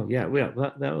 Oh, yeah,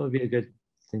 well, that would be a good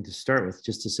thing to start with,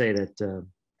 just to say that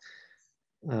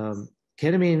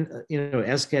Ketamine,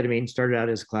 S-ketamine started out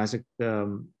as classic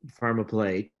pharma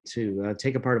play to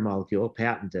take apart a molecule,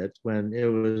 patent it, when it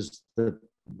was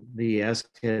the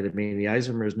S-ketamine, the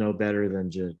isomer is no better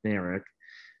than generic.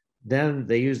 Then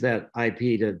they use that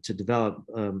IP to develop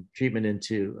treatment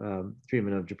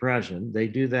of depression. They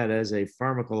do that as a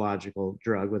pharmacological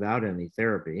drug without any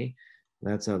therapy.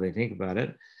 That's how they think about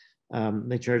it.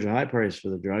 They charge a high price for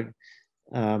the drug.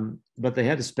 But they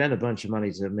had to spend a bunch of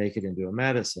money to make it into a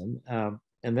medicine.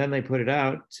 And then they put it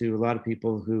out to a lot of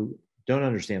people who don't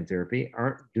understand therapy,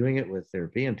 aren't doing it with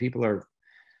therapy, and people are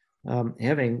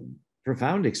having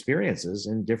profound experiences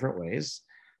in different ways.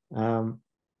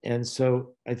 And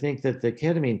so I think that the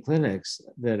ketamine clinics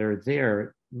that are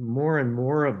there, more and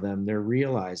more of them, they're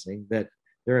realizing that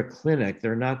they're a clinic,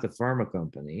 they're not the pharma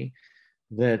company,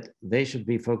 that they should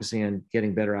be focusing on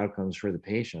getting better outcomes for the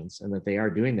patients, and that they are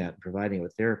doing that and providing it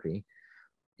with therapy.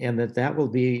 And that will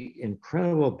be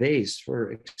incredible base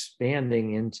for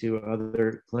expanding into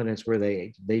other clinics where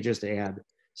they just add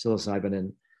psilocybin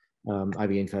and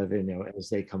ibogaine 5 as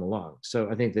they come along.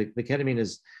 So I think the ketamine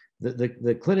is,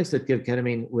 the clinics that give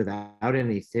ketamine without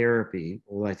any therapy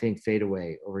will, I think, fade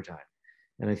away over time.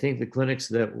 And I think the clinics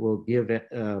that will give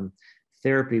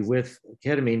therapy with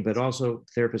ketamine, but also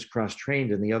therapists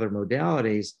cross-trained in the other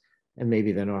modalities, and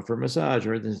maybe then offer massage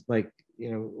or this,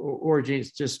 or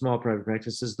just small private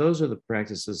practices. Those are the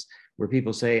practices where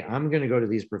people say, I'm going to go to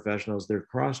these professionals. They're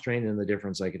cross-trained in the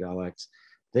different psychedelics.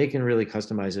 They can really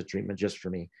customize a treatment just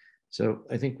for me. So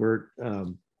I think we're,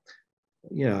 the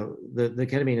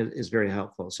ketamine is very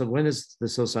helpful. So when is the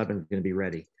psilocybin going to be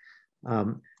ready?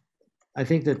 I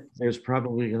think that there's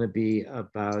probably going to be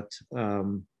about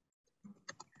 2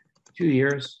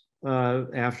 years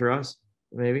after us,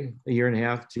 maybe a year and a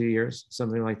half, 2 years,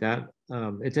 something like that.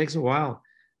 It takes a while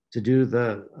to do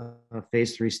the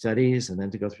phase 3 studies and then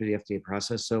to go through the FDA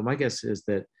process. So my guess is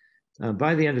that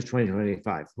by the end of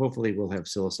 2025, hopefully we'll have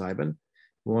psilocybin,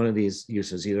 one of these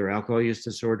uses, either alcohol use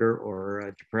disorder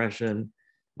or depression,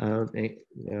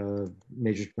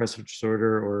 major depressive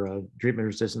disorder, or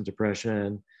treatment-resistant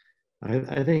depression.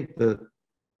 I think the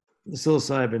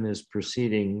psilocybin is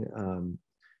proceeding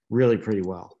really pretty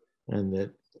well, and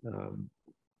that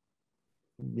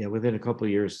within a couple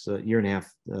of years, year and a half,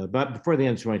 but before the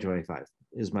end of 2025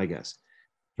 is my guess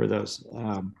for those.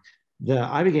 The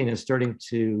ibogaine is starting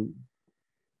to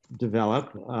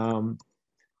develop,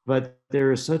 but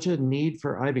there is such a need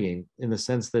for ibogaine in the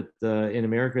sense that in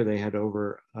America they had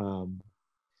over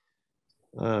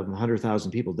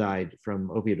 100,000 people died from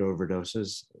opioid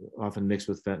overdoses, often mixed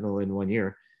with fentanyl in 1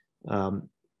 year. And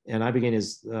ibogaine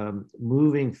is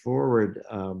moving forward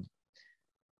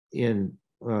in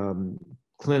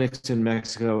clinics in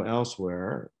Mexico,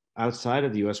 elsewhere, outside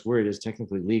of the US, where it is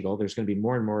technically legal. There's going to be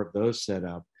more and more of those set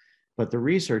up. But the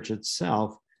research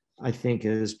itself, I think,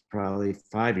 is probably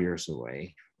 5 years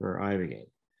away for ibogaine.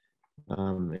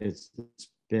 It's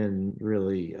been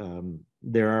really,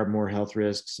 there are more health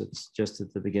risks. It's just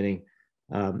at the beginning.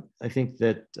 I think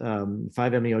that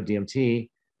 5-MeO-DMT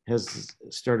has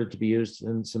started to be used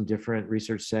in some different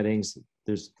research settings.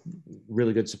 There's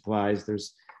really good supplies.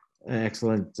 There's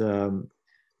excellent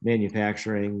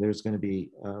manufacturing. There's going to be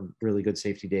really good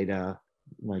safety data,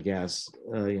 my guess,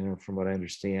 from what I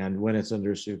understand, when it's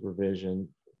under supervision.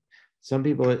 Some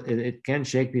people, it can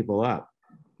shake people up.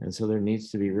 And so there needs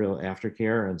to be real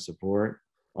aftercare and support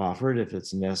offered if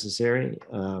it's necessary.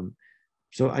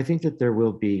 So I think that there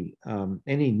will be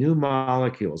any new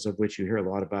molecules, of which you hear a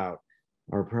lot about,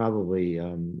 are probably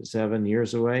 7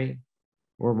 years away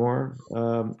or more.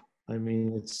 I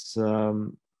mean, it's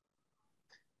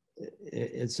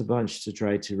a bunch to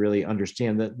try to really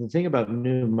understand. That the thing about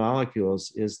new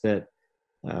molecules is that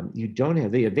you don't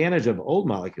have the advantage of old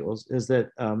molecules, is that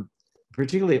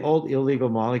particularly old illegal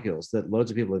molecules that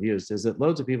loads of people have used, is that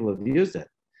loads of people have used it.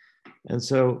 And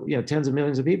so, tens of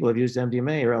millions of people have used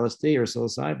MDMA or LSD or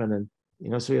psilocybin. And,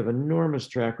 so we have an enormous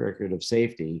track record of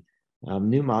safety.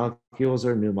 New molecules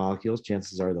are new molecules.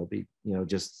 Chances are they'll be,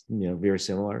 very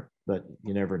similar, but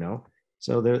you never know.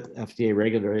 So the FDA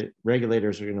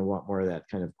regulators are going to want more of that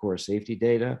kind of core safety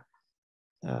data.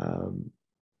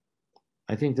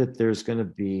 I think that there's going to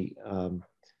be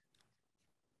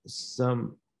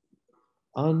some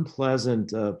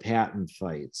unpleasant patent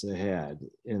fights ahead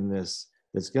in this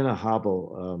that's going to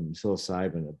hobble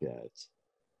psilocybin a bit.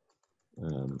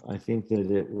 I think that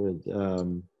it would,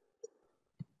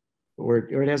 or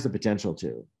it has the potential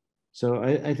to. So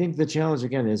I think the challenge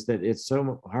again is that it's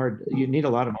so hard. You need a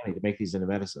lot of money to make these into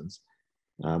medicines.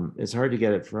 It's hard to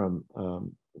get it from,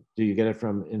 do you get it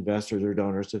from investors or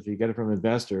donors? If you get it from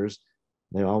investors,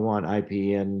 they all want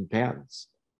IP and patents.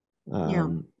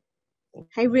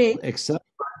 Hey, Rick. except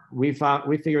we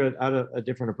figured out a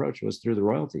different approach was through the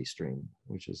royalty stream,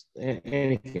 which is in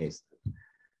any case.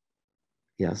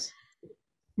 Yes.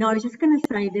 No, I was just going to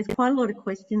say there's quite a lot of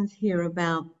questions here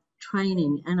about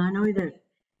training. And I know that,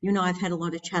 I've had a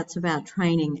lot of chats about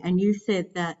training, and you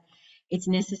said that it's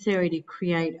necessary to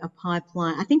create a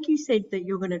pipeline. I think you said that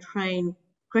you're going to train,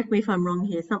 correct me if I'm wrong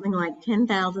here, something like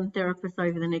 10,000 therapists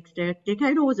over the next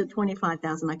decade, or was it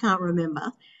 25,000? I can't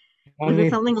remember. Was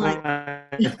it something like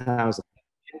 25,000?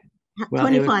 Well,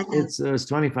 25,000? it was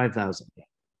 25,000.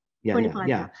 Yeah.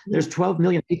 25,000. There's 12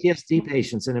 million PTSD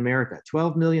patients in America.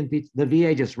 12 million. The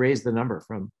VA just raised the number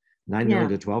from 9 million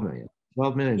to 12 million.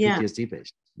 12 million PTSD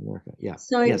patients in America. Yeah.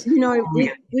 So, yes.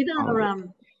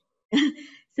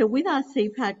 With our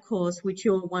CPAT course, which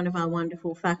you're one of our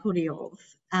wonderful faculty of,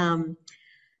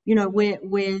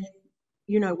 we've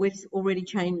already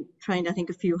trained, I think,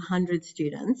 a few hundred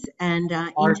students, and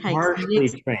partially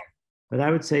trained, but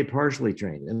I would say partially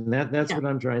trained, and that's what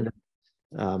I'm trying to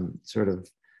sort of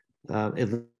at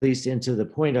least into the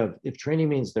point of, if training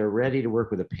means they're ready to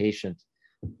work with a patient,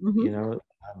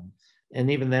 and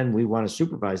even then we want to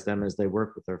supervise them as they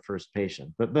work with their first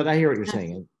patient. But I hear what you're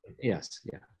saying. Yes,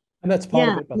 yeah. And that's part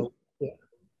of it, by the way.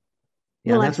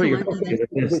 Yeah, well, that's what you're talking about.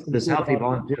 This healthy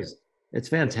volunteers. It's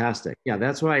fantastic. Yeah,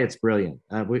 that's why it's brilliant.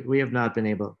 We have not been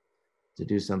able to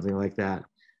do something like that.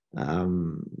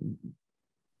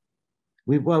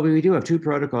 We do have 2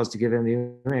 protocols to give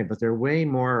MDMA, but they're way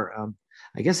more.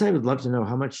 I guess I would love to know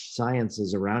how much science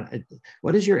is around.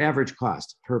 What is your average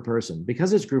cost per person?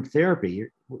 Because it's group therapy.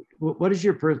 What is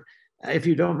your if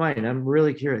you don't mind, I'm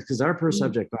really curious, because our per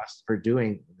subject cost for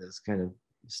doing this kind of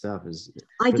stuff is.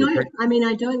 I don't know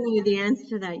the answer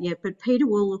to that yet, but Peter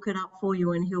will look it up for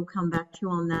you and he'll come back to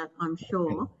you on that, I'm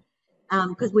sure,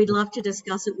 because we'd love to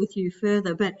discuss it with you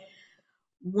further. But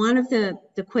one of the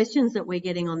questions that we're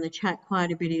getting on the chat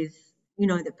quite a bit is,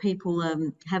 that people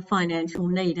have financial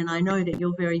need. And I know that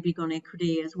you're very big on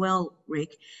equity as well,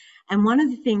 Rick. And one of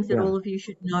the things that all of you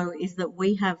should know is that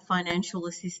we have financial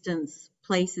assistance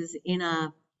places in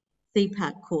our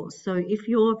CPAT course. So if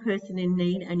you're a person in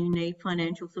need and you need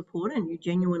financial support and you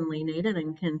genuinely need it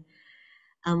and can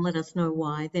let us know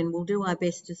why, then we'll do our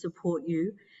best to support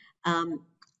you,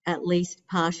 at least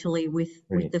partially with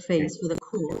the fees for the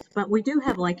course. But we do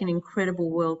have like an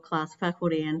incredible world-class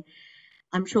faculty, and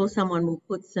I'm sure someone will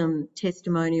put some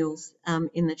testimonials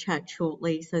in the chat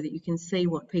shortly so that you can see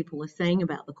what people are saying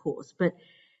about the course. But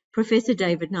Professor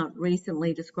David Nutt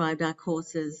recently described our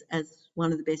courses as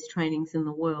one of the best trainings in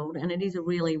the world, and it is a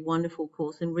really wonderful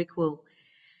course, and Rick will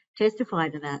testify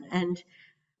to that. And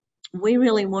we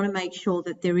really want to make sure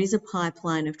that there is a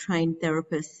pipeline of trained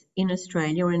therapists in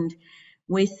Australia, and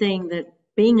we're seeing that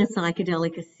being a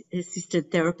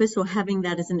psychedelic-assisted therapist or having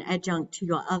that as an adjunct to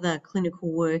your other clinical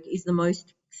work is the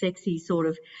most sexy sort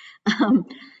of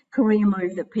career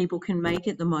move that people can make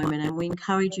at the moment. And we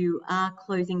encourage you, our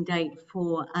closing date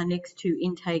for our next 2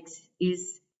 intakes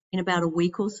is in about a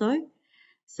week or so.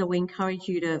 So we encourage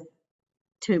you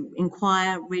to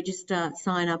inquire, register,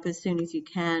 sign up as soon as you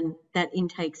can. That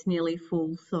intake's nearly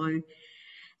full.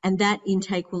 And that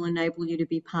intake will enable you to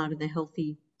be part of the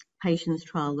Healthy Patients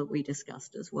trial that we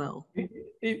discussed as well.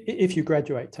 If you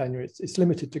graduate, Tanya, it's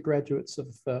limited to graduates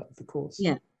of the course.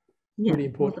 Yeah. Really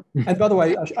important. And by the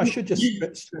way, I should just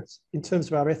stress, in terms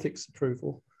of our ethics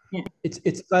approval,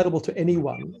 it's available to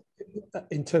anyone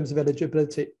in terms of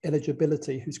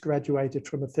eligibility who's graduated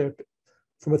from a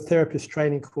therapist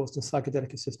training course in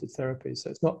psychedelic-assisted therapy.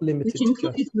 So it's not limited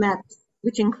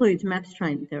which includes MAPS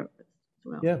trained therapists as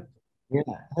well. Yeah,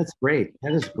 that's great.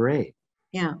 That is great.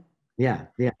 Yeah.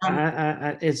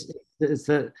 It's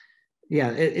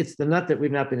the nut that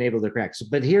we've not been able to crack. So,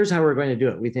 but here's how we're going to do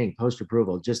it. We think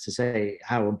post-approval, just to say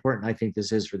how important I think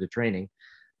this is for the training.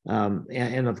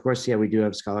 And of course, we do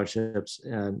have scholarships,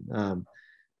 and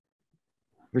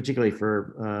particularly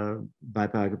for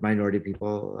BIPOC minority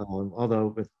people,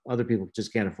 although if other people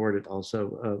just can't afford it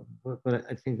also. But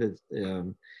I think that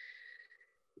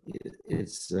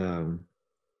it's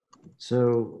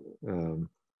so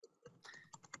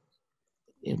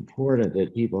important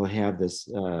that people have this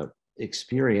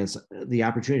experience, the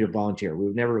opportunity to volunteer. We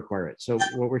would never require it. So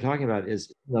what we're talking about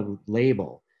is the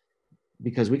label,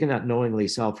 because we cannot knowingly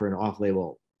sell for an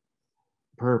off-label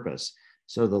purpose.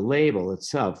 So the label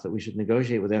itself that we should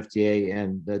negotiate with FDA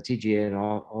and the TGA and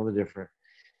all the different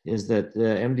is that the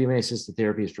MDMA-assisted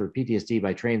therapy is for PTSD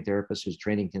by trained therapists whose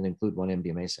training can include 1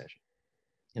 MDMA session.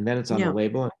 And then it's on the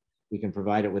label, and we can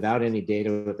provide it without any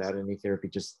data, without any therapy,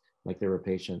 just like they were a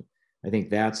patient. I think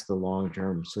that's the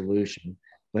long-term solution.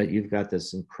 But you've got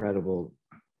this incredible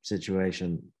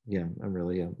situation. Yeah, I'm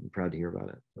really proud to hear about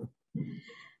it.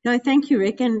 No, thank you,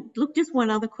 Rick. And look, just one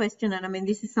other question, and I mean,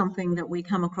 this is something that we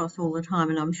come across all the time,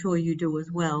 and I'm sure you do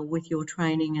as well with your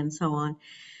training and so on.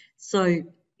 So,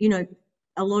 you know,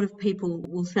 a lot of people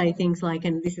will say things like,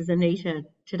 and this is Anita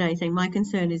today saying, my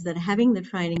concern is that having the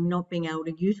training, not being able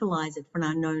to utilise it for an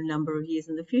unknown number of years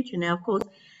in the future. Now, of course,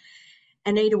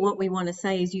 Anita, what we want to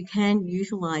say is you can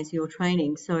utilise your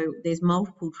training. So there's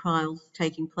multiple trials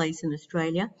taking place in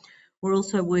Australia. We're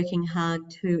also working hard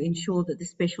to ensure that the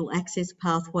special access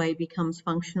pathway becomes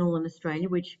functional in Australia,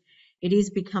 which it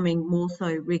is becoming more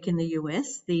so, Rick, in the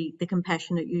US, the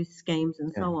compassionate use schemes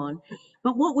and so on.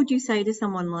 But what would you say to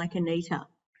someone like Anita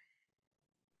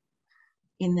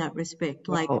in that respect?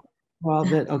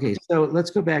 Okay, so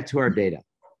let's go back to our data.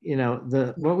 You know,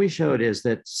 what we showed is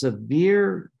that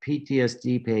severe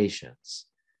PTSD patients,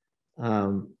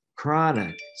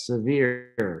 chronic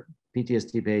severe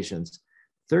PTSD patients,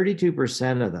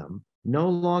 32% of them no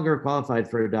longer qualified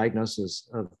for a diagnosis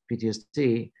of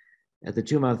PTSD at the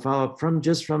 2-month follow-up from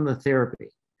the therapy.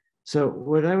 So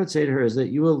what I would say to her is that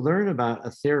you will learn about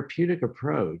a therapeutic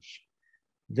approach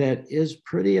that is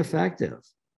pretty effective.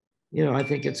 You know, I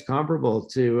think it's comparable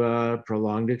to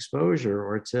prolonged exposure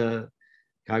or to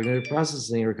cognitive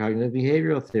processing or cognitive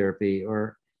behavioral therapy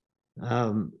or,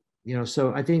 you know,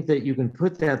 so I think that you can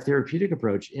put that therapeutic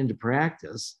approach into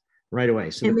practice right away.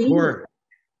 So the core,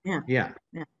 yeah.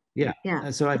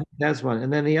 And so I think that's one.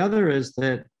 And then the other is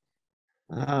that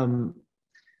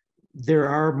there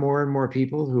are more and more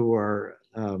people who are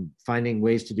finding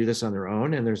ways to do this on their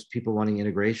own, and there's people wanting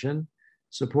integration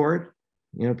support,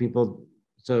 you know, people.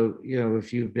 So, you know,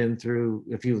 if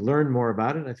you learn more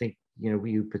about it, I think, you know,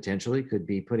 you potentially could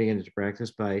be putting it into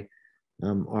practice by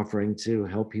offering to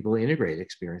help people integrate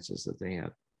experiences that they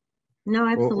had. No,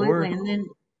 absolutely. And then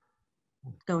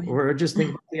go ahead. Or just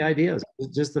think about the ideas.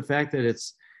 Just the fact that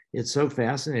it's so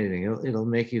fascinating. It'll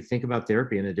make you think about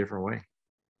therapy in a different way.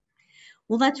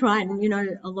 Well, that's right. And, you know,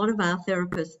 a lot of our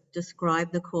therapists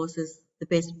describe the course as the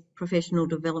best professional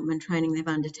development training they've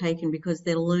undertaken because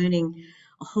they're learning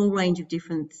a whole range of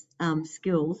different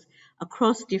skills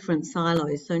across different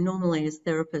silos. So normally as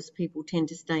therapists, people tend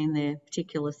to stay in their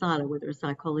particular silo, whether it's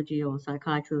psychology or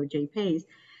psychiatry or GPs.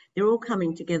 They're all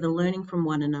coming together, learning from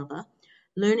one another,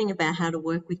 learning about how to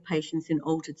work with patients in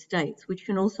altered states, which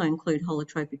can also include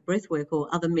holotropic breathwork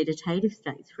or other meditative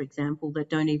states, for example, that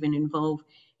don't even involve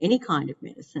any kind of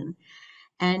medicine.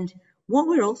 And what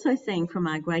we're also seeing from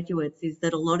our graduates is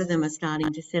that a lot of them are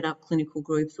starting to set up clinical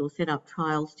groups or set up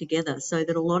trials together, so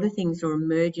that a lot of things are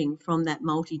emerging from that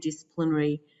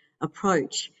multidisciplinary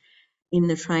approach in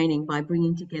the training by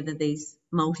bringing together these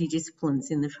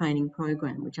multidisciplines in the training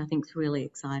program, which I think is really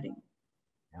exciting.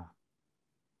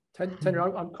 Tanya,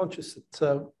 I'm conscious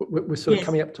that we're sort of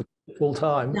coming up to full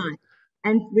time. No.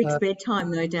 And Rick's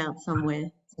bedtime, no doubt, somewhere.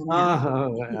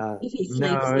 If he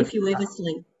sleeps, if you ever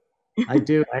sleep. I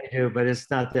do, but it's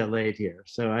not that late here.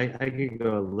 So I could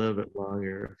go a little bit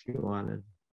longer if you wanted.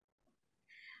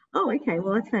 Oh, okay.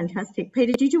 Well, that's fantastic.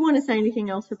 Peter, did you want to say anything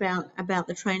else about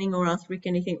the training or ask Rick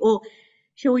anything? Or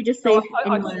shall we just see if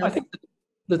anyone else... I think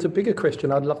there's a bigger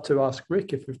question I'd love to ask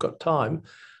Rick if we've got time.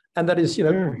 And that is, you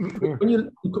know, sure. When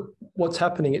you look at what's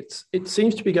happening, it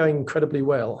seems to be going incredibly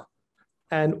well.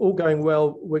 And all going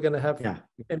well, we're going to have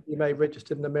MDMA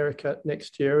registered in America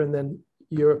next year and then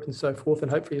Europe and so forth,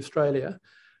 and hopefully Australia.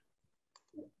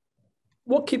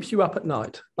 What keeps you up at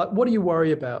night? Like, what do you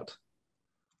worry about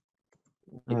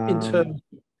in terms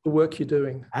of the work you're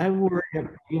doing? I worry,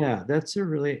 that's a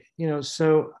really, you know,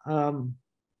 so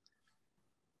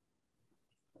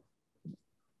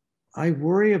I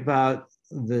worry about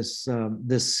this,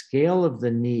 the scale of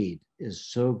the need is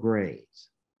so great.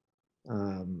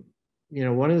 You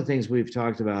know, one of the things we've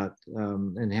talked about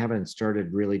and haven't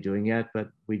started really doing yet, but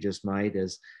we just might,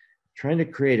 is trying to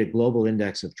create a global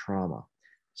index of trauma.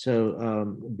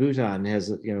 So Bhutan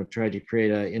has, you know, tried to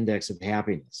create an index of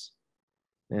happiness,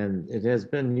 and it has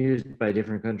been used by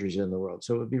different countries in the world.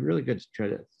 So it would be really good to try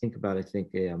to think about, I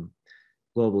think, a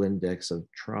global index of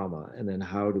trauma, and then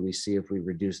how do we see if we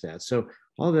reduce that? So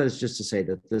all of that is just to say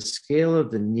that the scale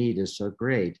of the need is so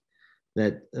great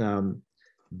that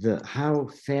how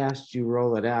fast you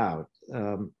roll it out,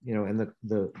 you know, and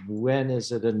the when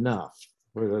is it enough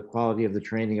for the quality of the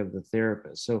training of the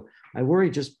therapist. So I worry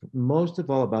just most of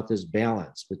all about this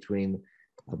balance between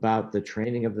about the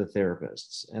training of the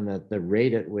therapists and that the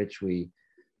rate at which we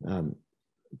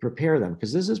prepare them,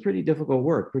 because this is pretty difficult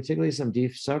work, particularly some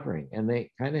deep suffering, and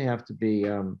they kind of have to be,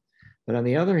 but on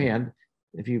the other hand,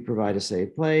 if you provide a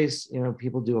safe place, you know,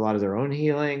 people do a lot of their own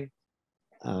healing,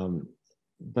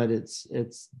 but it's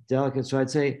delicate. So I'd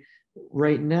say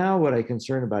right now what I'm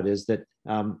concerned about is that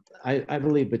I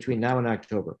believe between now and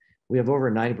October, we have over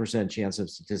a 90% chance of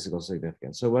statistical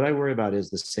significance. So what I worry about is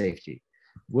the safety.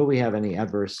 Will we have any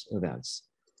adverse events?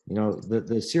 You know,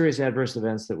 the serious adverse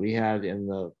events that we had in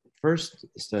the first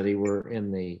study were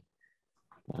in the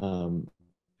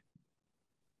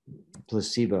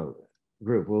placebo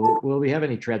group. Will we have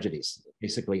any tragedies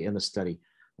basically in the study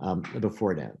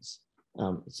before it ends?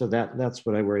 So that's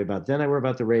what I worry about. Then I worry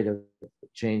about the rate of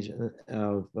change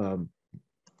of,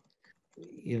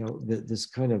 you know, this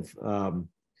kind of,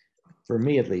 for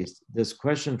me at least, this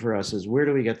question for us is where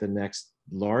do we get the next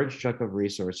large chunk of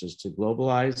resources to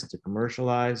globalize, to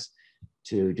commercialize,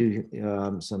 to do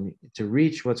to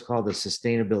reach what's called the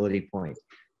sustainability point.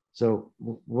 So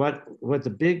what the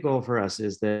big goal for us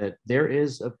is that there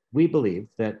is we believe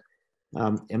that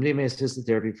MDMA-assisted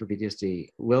therapy for PTSD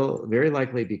will very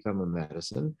likely become a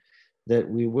medicine, that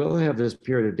we will have this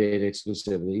period of data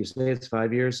exclusivity. You say it's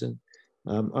 5 years in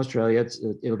Australia,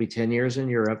 it'll be 10 years in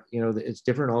Europe. You know, it's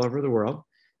different all over the world.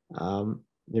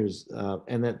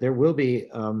 And that there will be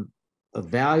a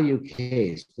value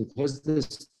case because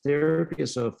this therapy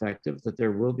is so effective that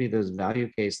there will be this value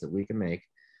case that we can make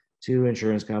to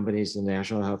insurance companies and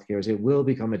national health cares. It will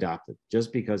become adopted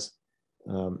just because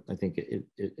I think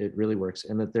it really works,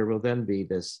 and that there will then be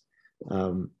this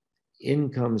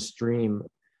income stream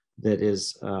that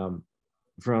is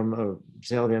from a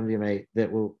sale of MDMA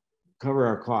that will cover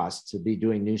our costs to be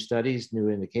doing new studies, new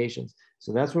indications.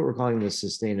 So that's what we're calling the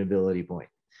sustainability point.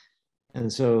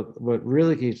 And so what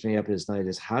really keeps me up at night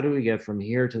is how do we get from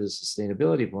here to the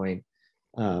sustainability point?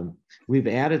 We've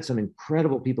added some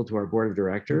incredible people to our board of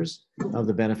directors of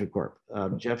the Benefit Corp.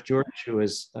 Jeff George, who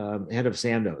is head of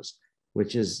Sandoz,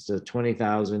 which is the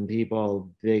 20,000 people,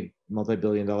 big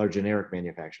multi-billion-dollar generic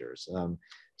manufacturers.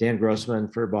 Dan Grossman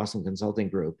for Boston Consulting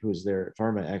Group, who's their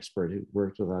pharma expert who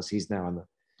worked with us. He's now on the,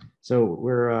 so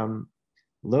we're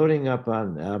loading up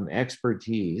on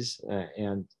expertise.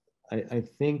 And I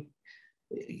think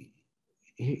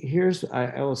here's,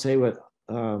 I will say what,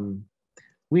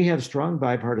 we have strong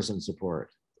bipartisan support.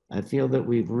 I feel that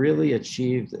we've really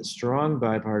achieved strong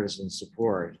bipartisan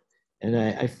support. And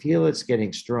I feel it's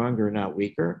getting stronger, not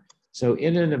weaker. So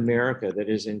in an America that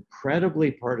is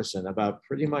incredibly partisan about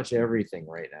pretty much everything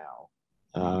right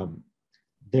now,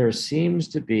 there seems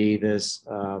to be this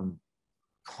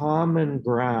common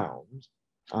ground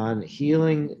on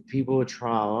healing people with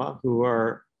trauma who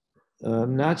are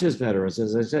not just veterans.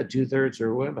 As I said, 2/3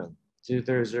 are women,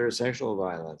 2/3 are sexual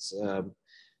violence.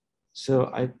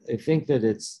 So I think that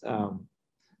it's,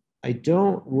 I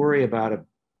don't worry about a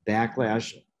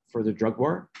backlash for the drug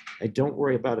war. I don't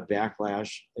worry about a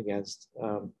backlash against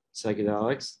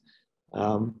psychedelics.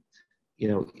 You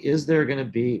know, is there going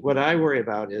to be, what I worry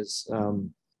about is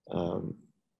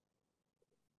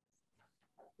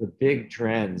the big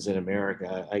trends in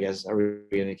America, I guess, are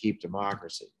we going to keep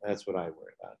democracy? That's what I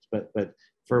worry about. But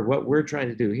for what we're trying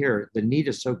to do here, the need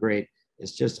is so great.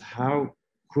 It's just how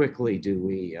quickly do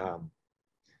we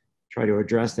try to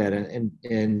address that,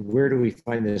 and where do we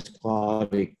find this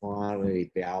quality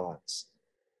quantity balance?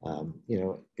 You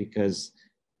know, because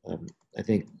I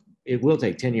think it will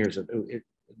take 10 years of it.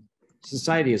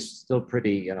 Society is still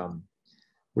pretty,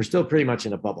 we're still pretty much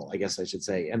in a bubble, I guess I should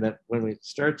say. And that when we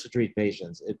start to treat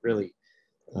patients, it really,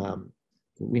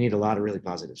 we need a lot of really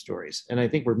positive stories. And I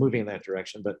think we're moving in that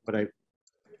direction, but what I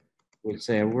would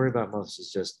say I worry about most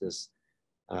is just this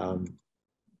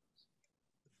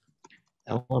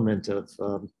element of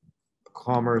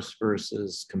commerce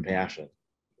versus compassion.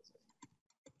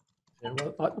 Yeah,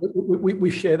 well, we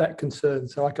share that concern,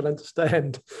 so I can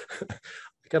understand.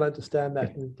 I can understand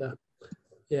that, and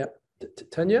yeah,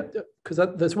 Tanya, because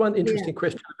there's one interesting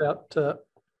question about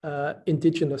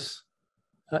Indigenous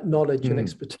knowledge and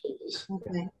expertise.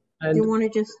 Okay. And do you want to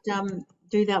just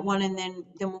do that one, and then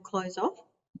we'll close off,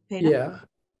 Peter? Yeah,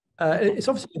 it's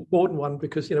obviously an important one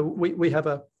because we have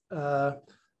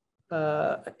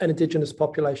an Indigenous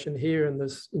population here, and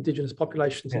there's Indigenous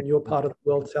populations in your part of the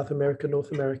world, South America,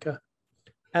 North America.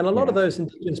 And a lot of those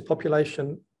Indigenous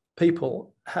population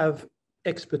people have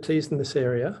expertise in this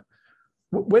area.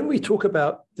 When we talk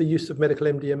about the use of medical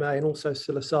MDMA and also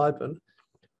psilocybin,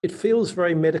 it feels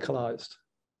very medicalized.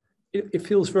 It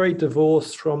feels very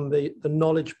divorced from the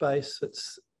knowledge base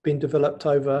that's been developed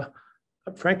over,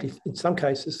 frankly, in some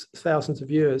cases, thousands of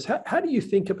years. How do you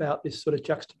think about this sort of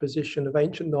juxtaposition of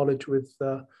ancient knowledge with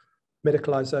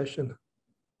medicalization?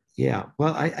 Yeah,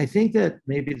 well, I think that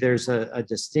maybe there's a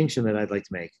distinction that I'd like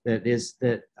to make. That is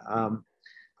that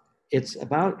it's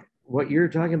about what you're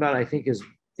talking about. I think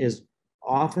is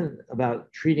often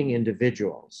about treating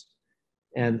individuals,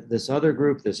 and this other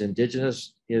group, this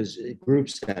Indigenous, is group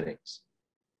settings.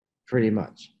 pretty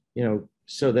much,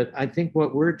 so that I think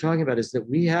what we're talking about is that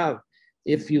we have,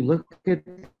 if you look at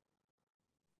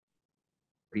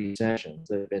the sessions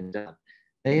that have been done,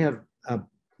 they have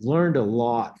learned a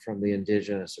lot from the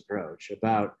Indigenous approach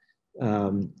about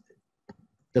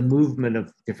the movement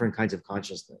of different kinds of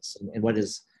consciousness and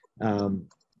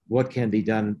what can be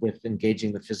done with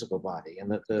engaging the physical body,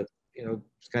 and the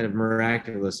kind of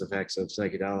miraculous effects of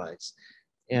psychedelics,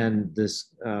 and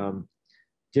this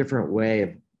different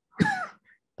way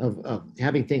of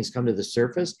having things come to the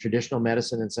surface. Traditional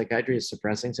medicine and psychiatry is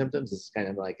suppressing symptoms. It's kind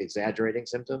of like exaggerating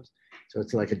symptoms. So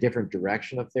it's like a different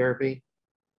direction of therapy.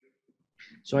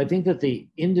 So I think that the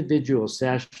individual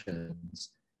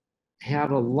sessions have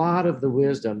a lot of the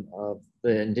wisdom of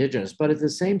the Indigenous, but at the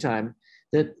same time,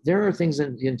 that there are things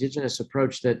in the Indigenous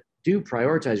approach that do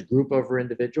prioritize group over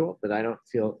individual that I don't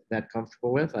feel that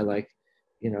comfortable with. I like,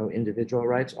 individual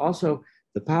rights. Also,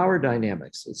 the power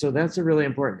dynamics. So that's a really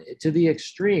important. To the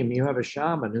extreme, you have a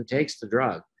shaman who takes the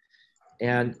drug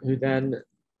and who then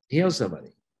heals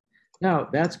somebody. Now,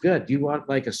 that's good. You want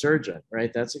like a surgeon,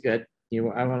 right? That's a good.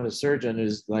 I want a surgeon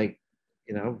who's like,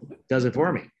 does it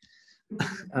for me.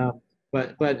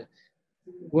 But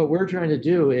what we're trying to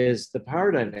do is the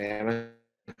power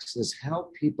dynamics is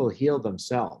help people heal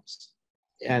themselves,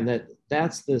 and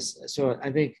that's this. So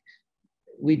I think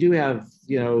we do have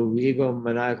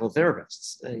egomaniacal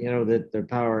therapists, that their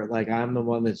power, like I'm the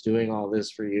one that's doing all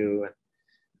this for you,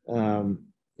 and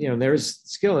there's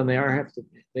skill, and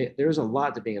there's a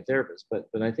lot to being a therapist,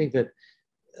 but I think that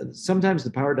sometimes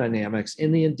the power dynamics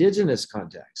in the Indigenous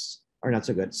context are not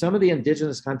so good. Some of the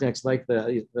Indigenous contexts, like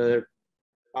the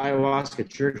ayahuasca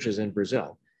churches in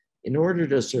Brazil, in order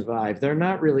to survive, they're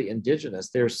not really Indigenous,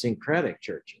 they're syncretic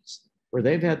churches where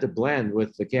they've had to blend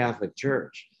with the Catholic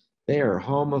Church. They are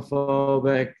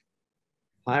homophobic,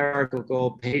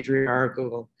 hierarchical,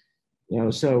 patriarchal,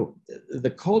 so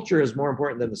the culture is more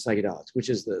important than the psychedelics, which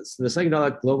is the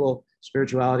psychedelic global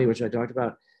spirituality, which I talked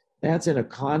about. That's in a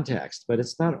context, but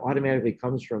it's not automatically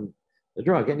comes from the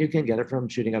drug. And you can get it from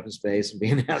shooting up in space and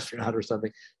being an astronaut or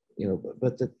something,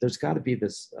 but there's got to be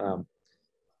this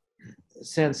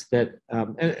sense that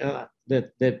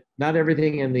that not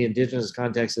everything in the Indigenous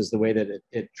context is the way that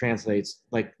it translates,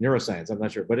 like neuroscience. I'm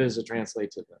not sure, but does it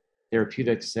translate to the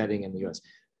therapeutic setting in the US?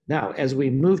 Now, as we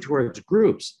move towards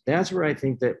groups, that's where I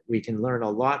think that we can learn a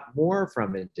lot more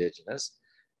from Indigenous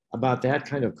about that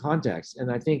kind of context.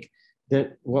 And I think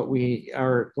that what we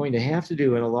are going to have to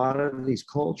do in a lot of these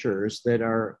cultures that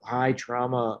are high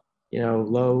trauma,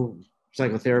 low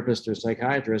psychotherapist or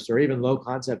psychiatrist, or even low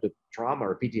concept of trauma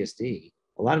or PTSD,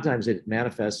 a lot of times it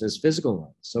manifests as physical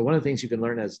ones. So one of the things you can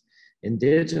learn as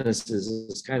Indigenous is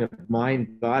this kind of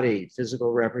mind-body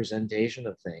physical representation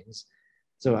of things.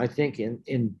 So I think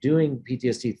in doing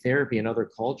PTSD therapy in other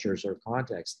cultures or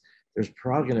contexts, there's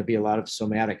probably going to be a lot of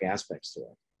somatic aspects to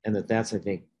it. And that's, I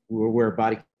think, where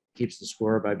body keeps the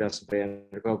score by Bessel van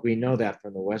der Kolk. We know that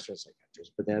from the Western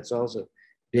psychiatrists, but that's also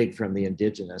big from the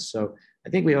Indigenous. So I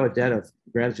think we owe a debt of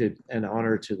gratitude and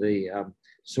honor to the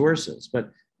sources.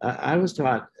 But I was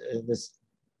taught this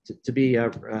to be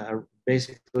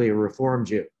basically a Reformed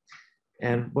Jew.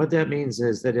 And what that means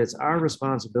is that it's our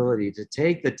responsibility to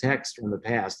take the text from the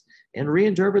past and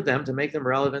reinterpret them to make them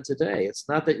relevant today. It's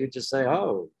not that you just say,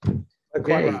 "Oh,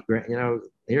 okay,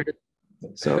 here."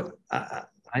 So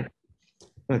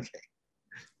okay.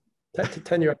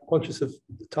 Tanya, you're conscious of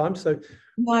the time, so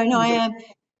no, I am.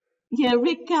 Yeah,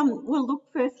 Rick. Well, look.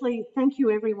 Firstly, thank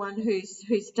you everyone who's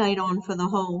stayed on for the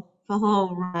whole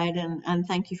ride, and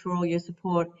thank you for all your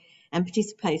support and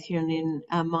participation in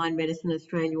Mind Medicine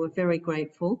Australia. We're very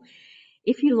grateful.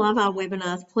 If you love our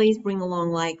webinars, please bring along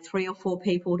like 3 or 4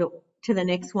 people to the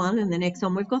next one and the next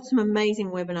one. We've got some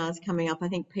amazing webinars coming up. I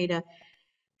think Peter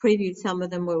previewed some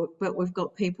of them, but we've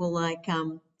got people like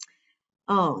who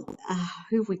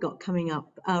have we got coming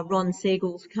up? Ron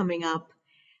Siegel's coming up.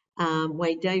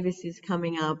 Wade Davis is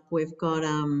coming up. We've got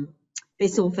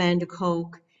Bessel van der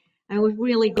Kolk, and we've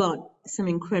really got some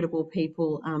incredible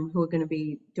people who are going to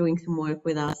be doing some work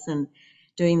with us and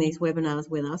doing these webinars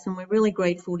with us. And we're really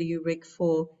grateful to you, Rick,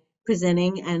 for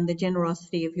presenting and the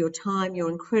generosity of your time,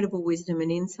 your incredible wisdom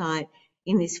and insight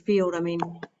in this field. I mean,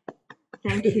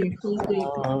 thank you. Please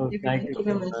do give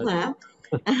him a clap.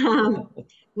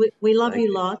 We love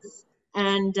you lots.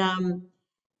 And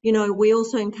we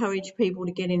also encourage people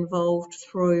to get involved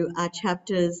through our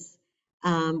chapters.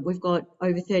 We've got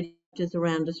over 30 chapters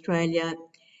around Australia.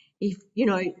 If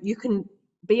you can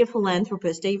be a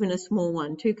philanthropist, even a small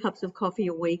one, 2 cups of coffee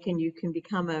a week, and you can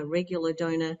become a regular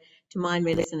donor to Mind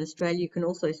Medicine Australia. You can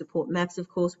also support MAPS, of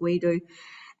course, we do.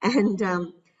 And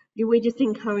we just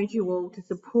encourage you all to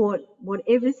support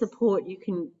whatever support you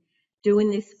can do in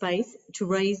this space to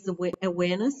raise the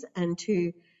awareness and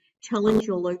to challenge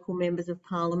your local members of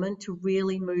parliament to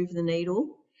really move the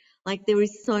needle. Like, there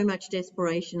is so much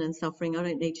desperation and suffering. I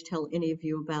don't need to tell any of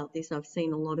you about this. I've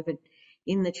seen a lot of it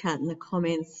in the chat and the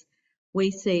comments.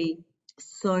 We see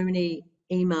so many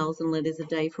emails and letters a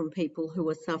day from people who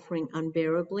are suffering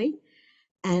unbearably.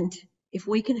 And if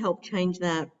we can help change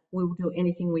that, we will do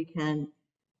anything we can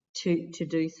to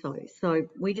do so. So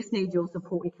we just need your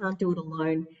support. We can't do it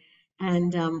alone.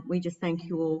 And we just thank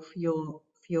you all for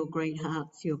your great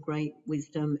hearts, your great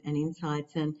wisdom and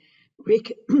insights. And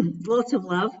Rick, lots of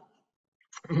love.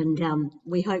 And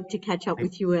we hope to catch up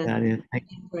with you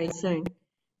very soon.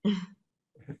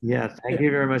 Yeah, thank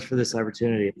you very much for this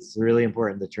opportunity. It's really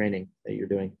important, the training that you're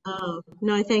doing. Oh,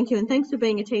 no, thank you. And thanks for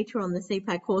being a teacher on the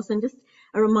CPAC course. And just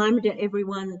a reminder to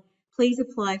everyone, please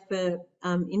apply for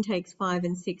intakes 5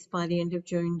 and 6 by the end of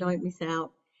June. Don't miss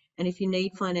out. And if you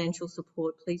need financial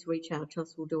support, please reach out to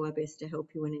us. We'll do our best to help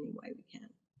you in any way we can.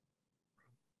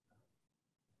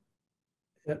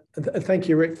 Yeah, and thank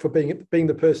you, Rick, for being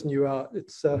the person you are.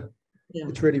 It's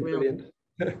really brilliant.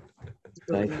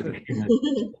 Thank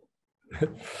you.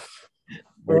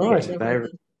 All right. Bye.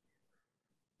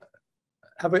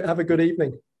 Have a good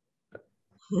evening.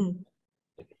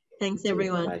 Thanks,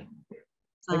 everyone. Bye.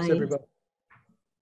 Thanks, everybody.